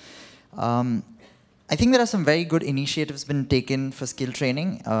WEF. I think there are some very good initiatives been taken for skill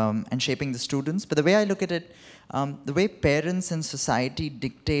training and shaping the students. But the way I look at it, the way parents and society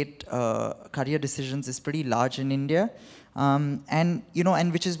dictate career decisions is pretty large in India.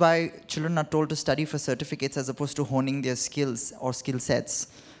 And which is why children are told to study for certificates as opposed to honing their skills or skill sets.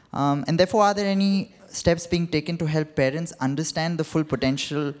 And therefore, are there any steps being taken to help parents understand the full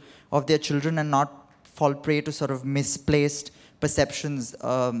potential of their children and not fall prey to sort of misplaced perceptions,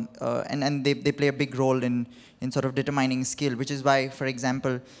 and they play a big role in sort of determining skill, which is why, for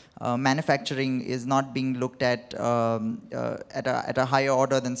example, manufacturing is not being looked at a higher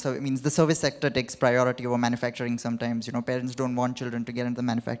order than it means the service sector takes priority over manufacturing sometimes. Parents don't want children to get into the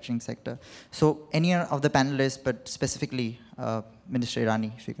manufacturing sector. So any of the panelists, but specifically Minister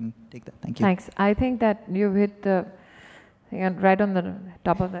Irani, if you can take that. Thank you. Thanks. I think that you hit the right on the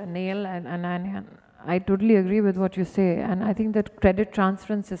top of the nail, and I totally agree with what you say. And I think that credit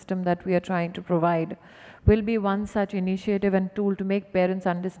transference system that we are trying to provide will be one such initiative and tool to make parents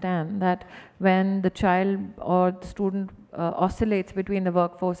understand that when the child or the student oscillates between the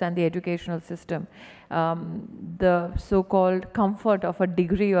workforce and the educational system, the so-called comfort of a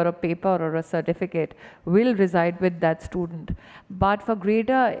degree or a paper or a certificate will reside with that student. But for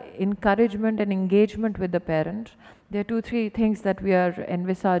greater encouragement and engagement with the parent, there are 2-3 things that we are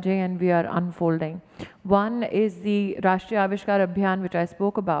envisaging and we are unfolding. One is the Rashtriya Avishkar Abhiyan, which I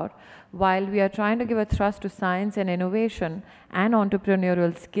spoke about. While we are trying to give a thrust to science and innovation and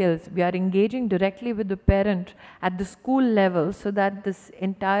entrepreneurial skills, we are engaging directly with the parent at the school level so that this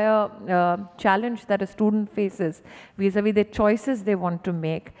entire challenge that a student faces vis-a-vis the choices they want to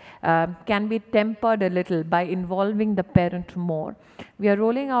make can be tempered a little by involving the parent more. We are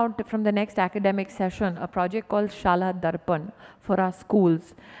rolling out from the next academic session a project called Shala Darpan for our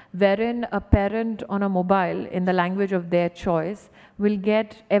schools, wherein a parent on a mobile in the language of their choice will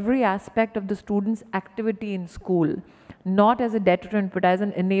get every aspect of the student's activity in school, not as a deterrent but as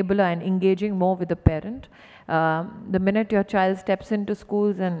an enabler and engaging more with the parent. The minute your child steps into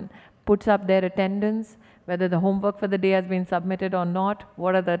schools and puts up their attendance, whether the homework for the day has been submitted or not,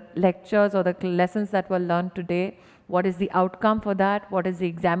 what are the lectures or the lessons that were learned today, what is the outcome for that, what is the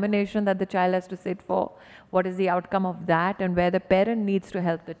examination that the child has to sit for, what is the outcome of that, and where the parent needs to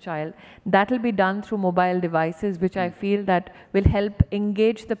help the child. That will be done through mobile devices, which I feel that will help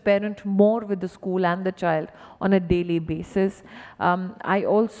engage the parent more with the school and the child on a daily basis. I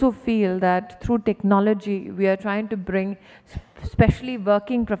also feel that through technology, we are trying to bring especially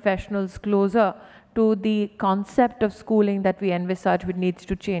working professionals closer to the concept of schooling that we envisage, which needs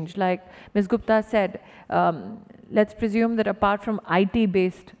to change. Like Ms. Gupta said, let's presume that apart from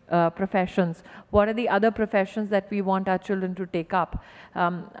IT-based professions, what are the other professions that we want our children to take up?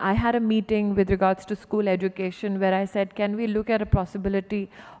 I had a meeting with regards to school education where I said, can we look at a possibility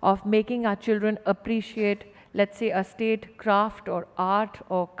of making our children appreciate, let's say, a state craft or art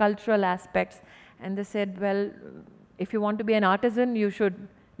or cultural aspects? And they said, well, if you want to be an artisan, you should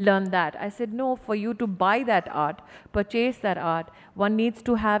learn that. I said, no, for you to buy that art, purchase that art, one needs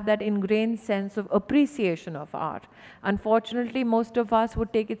to have that ingrained sense of appreciation of art. Unfortunately, most of us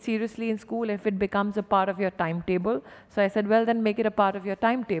would take it seriously in school if it becomes a part of your timetable. So I said, well, then make it a part of your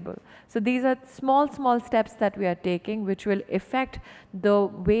timetable. So these are small steps that we are taking, which will affect the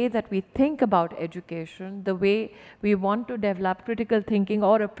way that we think about education, the way we want to develop critical thinking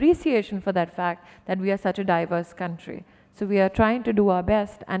or appreciation for that fact that we are such a diverse country. So we are trying to do our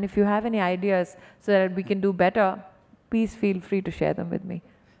best, and if you have any ideas so that we can do better, please feel free to share them with me.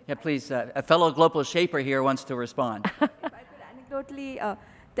 Yeah, please. A fellow global shaper here wants to respond. If I could anecdotally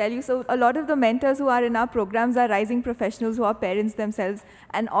tell you, so a lot of the mentors who are in our programs are rising professionals who are parents themselves,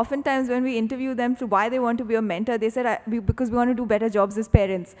 and oftentimes when we interview them to why they want to be a mentor, they said, because we want to do better jobs as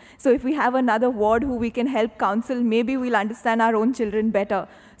parents. So if we have another ward who we can help counsel, maybe we'll understand our own children better.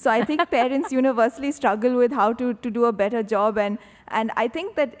 So I think parents universally struggle with how to do a better job, and I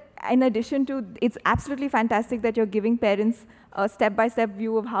think that in addition to, it's absolutely fantastic that you're giving parents a step-by-step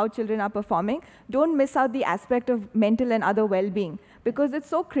view of how children are performing. Don't miss out the aspect of mental and other well-being, because it's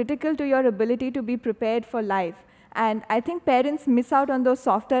so critical to your ability to be prepared for life. And I think parents miss out on those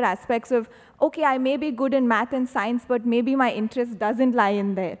softer aspects of, okay, I may be good in math and science, but maybe my interest doesn't lie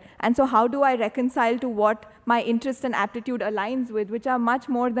in there. And so how do I reconcile to what my interest and aptitude aligns with, which are much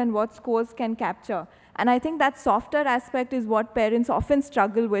more than what scores can capture? And I think that softer aspect is what parents often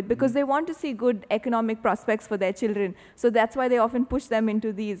struggle with, because they want to see good economic prospects for their children. So that's why they often push them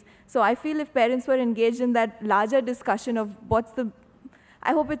into these. So I feel if parents were engaged in that larger discussion of what's the,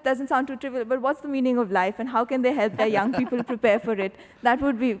 I hope it doesn't sound too trivial, but what's the meaning of life and how can they help their young people prepare for it, that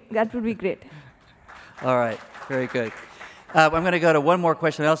would be great. All right, very good. I'm going to go to one more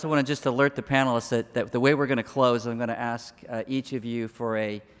question. I also want to just alert the panelists that the way we're going to close, I'm going to ask each of you for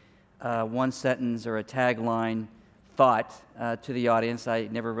a one sentence or a tagline thought to the audience. I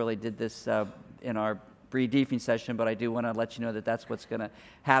never really did this in our briefing session, but I do want to let you know that that's what's going to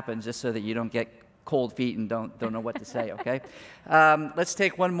happen, just so that you don't get cold feet and don't know what to say, okay? Let's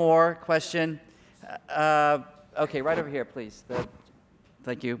take one more question. Okay, right over here, please.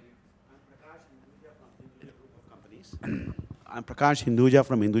 Thank you. I'm Prakash Hinduja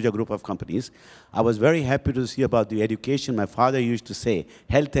from Hinduja Group of Companies. I was very happy to see about the education. My father used to say,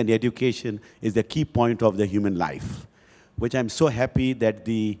 health and education is the key point of the human life, which I'm so happy that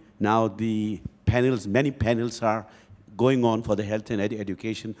now the panels, many panels are going on for the health and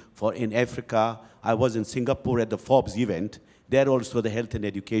education. In Africa, I was in Singapore at the Forbes event. There also the health and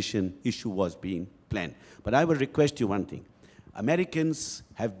education issue was being planned. But I will request you one thing. Americans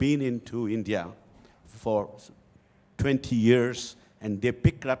have been into India for 20 years, and they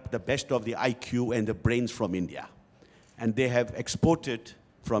picked up the best of the IQ and the brains from India. And they have exported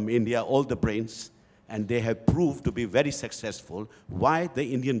from India all the brains, and they have proved to be very successful. Why the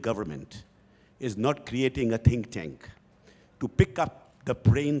Indian government is not creating a think tank to pick up the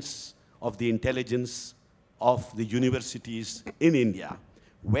brains of the intelligence of the universities in India,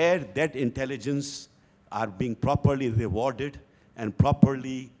 where that intelligence are being properly rewarded and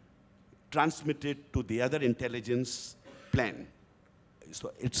properly transmitted to the other intelligence plan.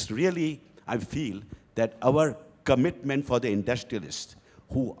 So it's really, I feel, that our commitment for the industrialists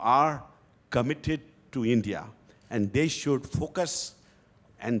who are committed to India, and they should focus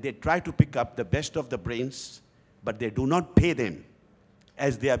and they try to pick up the best of the brains, but they do not pay them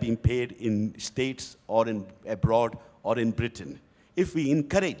as they are being paid in States or in abroad or in Britain. If we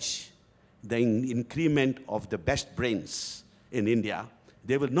encourage the increment of the best brains in India,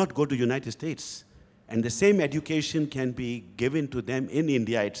 they will not go to United States. And the same education can be given to them in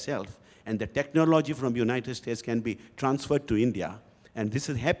India itself, and the technology from United States can be transferred to India. And this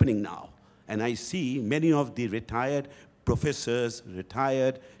is happening now. And I see many of the retired professors,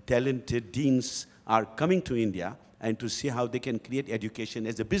 retired, talented deans are coming to India and to see how they can create education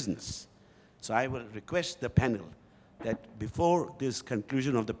as a business. So I will request the panel that before this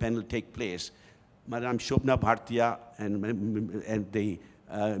conclusion of the panel take place, Madam Shobhana Bhartia and the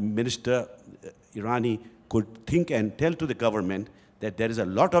Minister Irani could think and tell to the government that there is a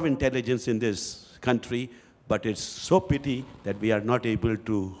lot of intelligence in this country, but it's so pity that we are not able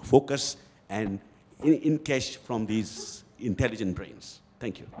to focus and encash from these intelligent brains.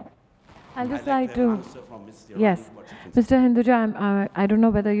 Thank you. I'll just like to, yes, Mr. Hinduja, I don't know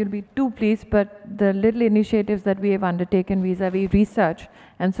whether you'll be too pleased, but the little initiatives that we have undertaken vis-a-vis research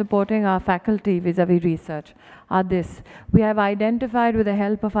and supporting our faculty vis-a-vis research are this. We have identified with the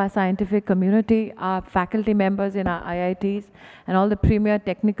help of our scientific community, our faculty members in our IITs, and all the premier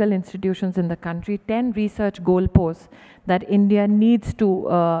technical institutions in the country, 10 research goalposts that India needs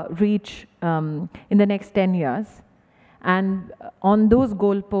to reach in the next 10 years. And on those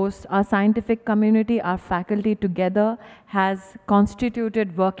goalposts, our scientific community, our faculty together has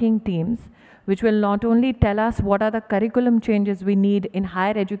constituted working teams which will not only tell us what are the curriculum changes we need in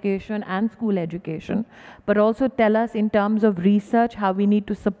higher education and school education, but also tell us in terms of research how we need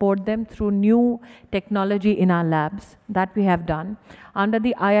to support them through new technology in our labs. That we have done. Under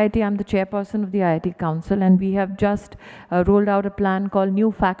the IIT, I'm the chairperson of the IIT Council, and we have just rolled out a plan called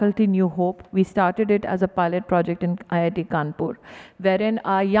New Faculty, New Hope. We started it as a pilot project in IIT Kanpur, wherein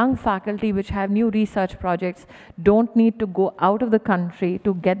our young faculty which have new research projects don't need to go out of the country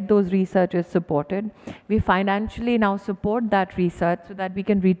to get those researchers supported. We financially now support that research so that we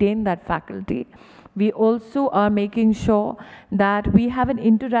can retain that faculty. We also are making sure that we have an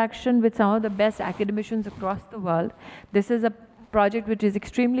interaction with some of the best academicians across the world. This is a project which is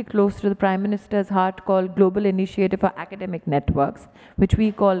extremely close to the Prime Minister's heart called Global Initiative for Academic Networks, which we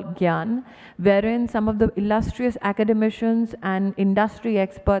call GYAN, wherein some of the illustrious academicians and industry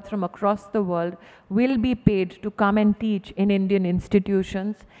experts from across the world will be paid to come and teach in Indian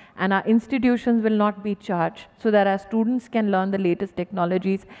institutions, and our institutions will not be charged, so that our students can learn the latest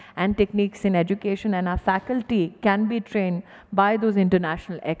technologies and techniques in education, and our faculty can be trained by those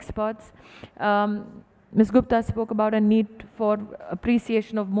international experts. Ms. Gupta spoke about a need for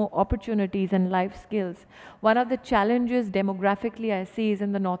appreciation of more opportunities and life skills. One of the challenges demographically I see is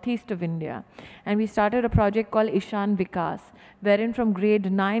in the northeast of India. And we started a project called Ishan Vikas, wherein from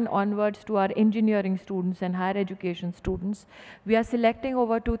grade 9 onwards to our engineering students and higher education students, we are selecting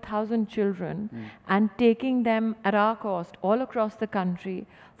over 2,000 children and taking them at our cost all across the country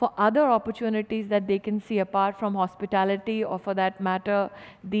for other opportunities that they can see apart from hospitality, or for that matter,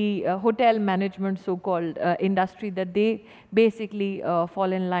 the hotel management so-called industry that they basically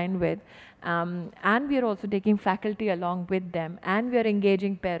fall in line with. And we are also taking faculty along with them, and we are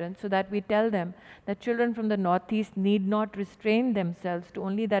engaging parents so that we tell them that children from the Northeast need not restrain themselves to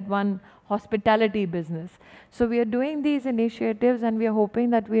only that one hospitality business. So we are doing these initiatives, and we are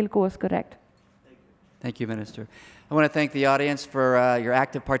hoping that we'll course correct. Thank you, Minister. I want to thank the audience for your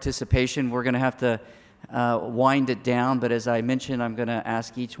active participation. We're going to have to wind it down, but as I mentioned, I'm going to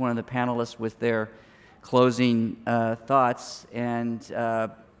ask each one of the panelists with their closing thoughts. And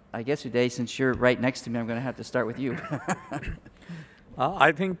I guess, Uday, since you're right next to me, I'm going to have to start with you.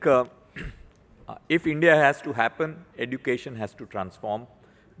 I think if India has to happen, education has to transform.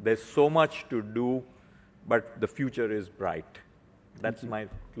 There's so much to do, but the future is bright. That's my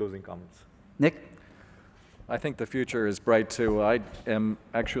closing comments. Nick? I think the future is bright, too. I am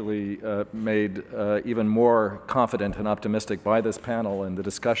actually made even more confident and optimistic by this panel and the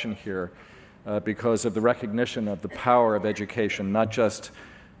discussion here because of the recognition of the power of education, not just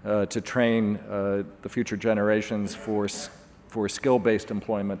to train the future generations for skill-based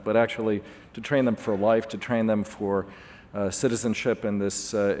employment, but actually to train them for life, to train them for citizenship in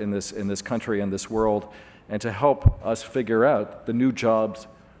this country and this world, and to help us figure out the new jobs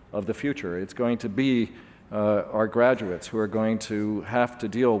of the future. It's going to be our graduates who are going to have to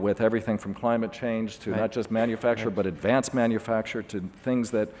deal with everything from climate change to not just manufacture, but advanced manufacture, to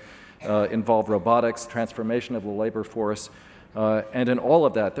things that involve robotics, transformation of the labor force. And in all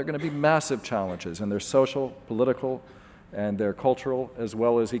of that, there are going to be massive challenges, and they're social, political, and they're cultural, as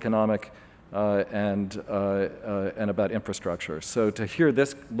well as economic, and about infrastructure. So to hear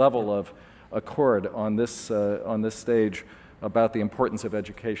this level of accord on this stage about the importance of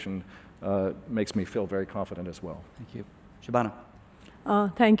education makes me feel very confident as well. Thank you. Shobhana.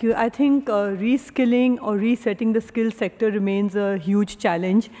 Thank you. I think reskilling or resetting the skill sector remains a huge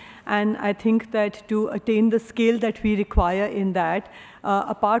challenge. And I think that to attain the scale that we require in that,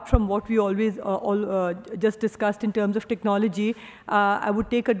 apart from what we always just discussed in terms of technology, I would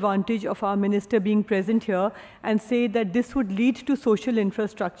take advantage of our minister being present here and say that this would lead to social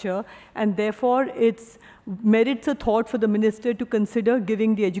infrastructure, and therefore it's merits a thought for the minister to consider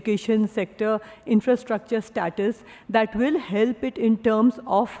giving the education sector infrastructure status that will help it in terms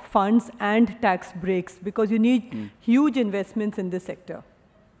of funds and tax breaks, because you need huge investments in this sector.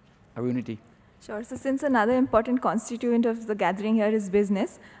 Arundhuti. Sure. So since another important constituent of the gathering here is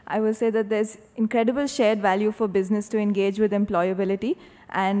business, I will say that there's incredible shared value for business to engage with employability,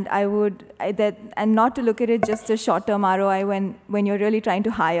 and and not to look at it just as short-term ROI when you're really trying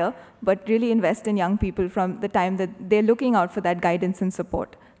to hire, but really invest in young people from the time that they're looking out for that guidance and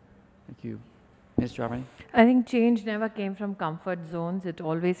support. Thank you. Ms. Chairperson? I think change never came from comfort zones. It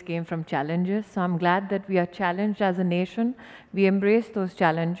always came from challenges. So I'm glad that we are challenged as a nation. We embrace those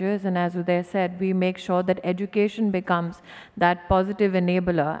challenges. And as Uday said, we make sure that education becomes that positive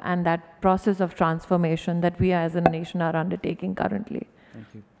enabler and that process of transformation that we as a nation are undertaking currently. Thank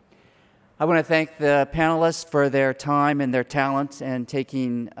you. I want to thank the panelists for their time and their talent and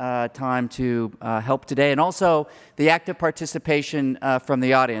taking time to help today, and also the active participation from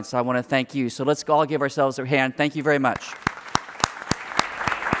the audience. I want to thank you. So let's all give ourselves a hand. Thank you very much.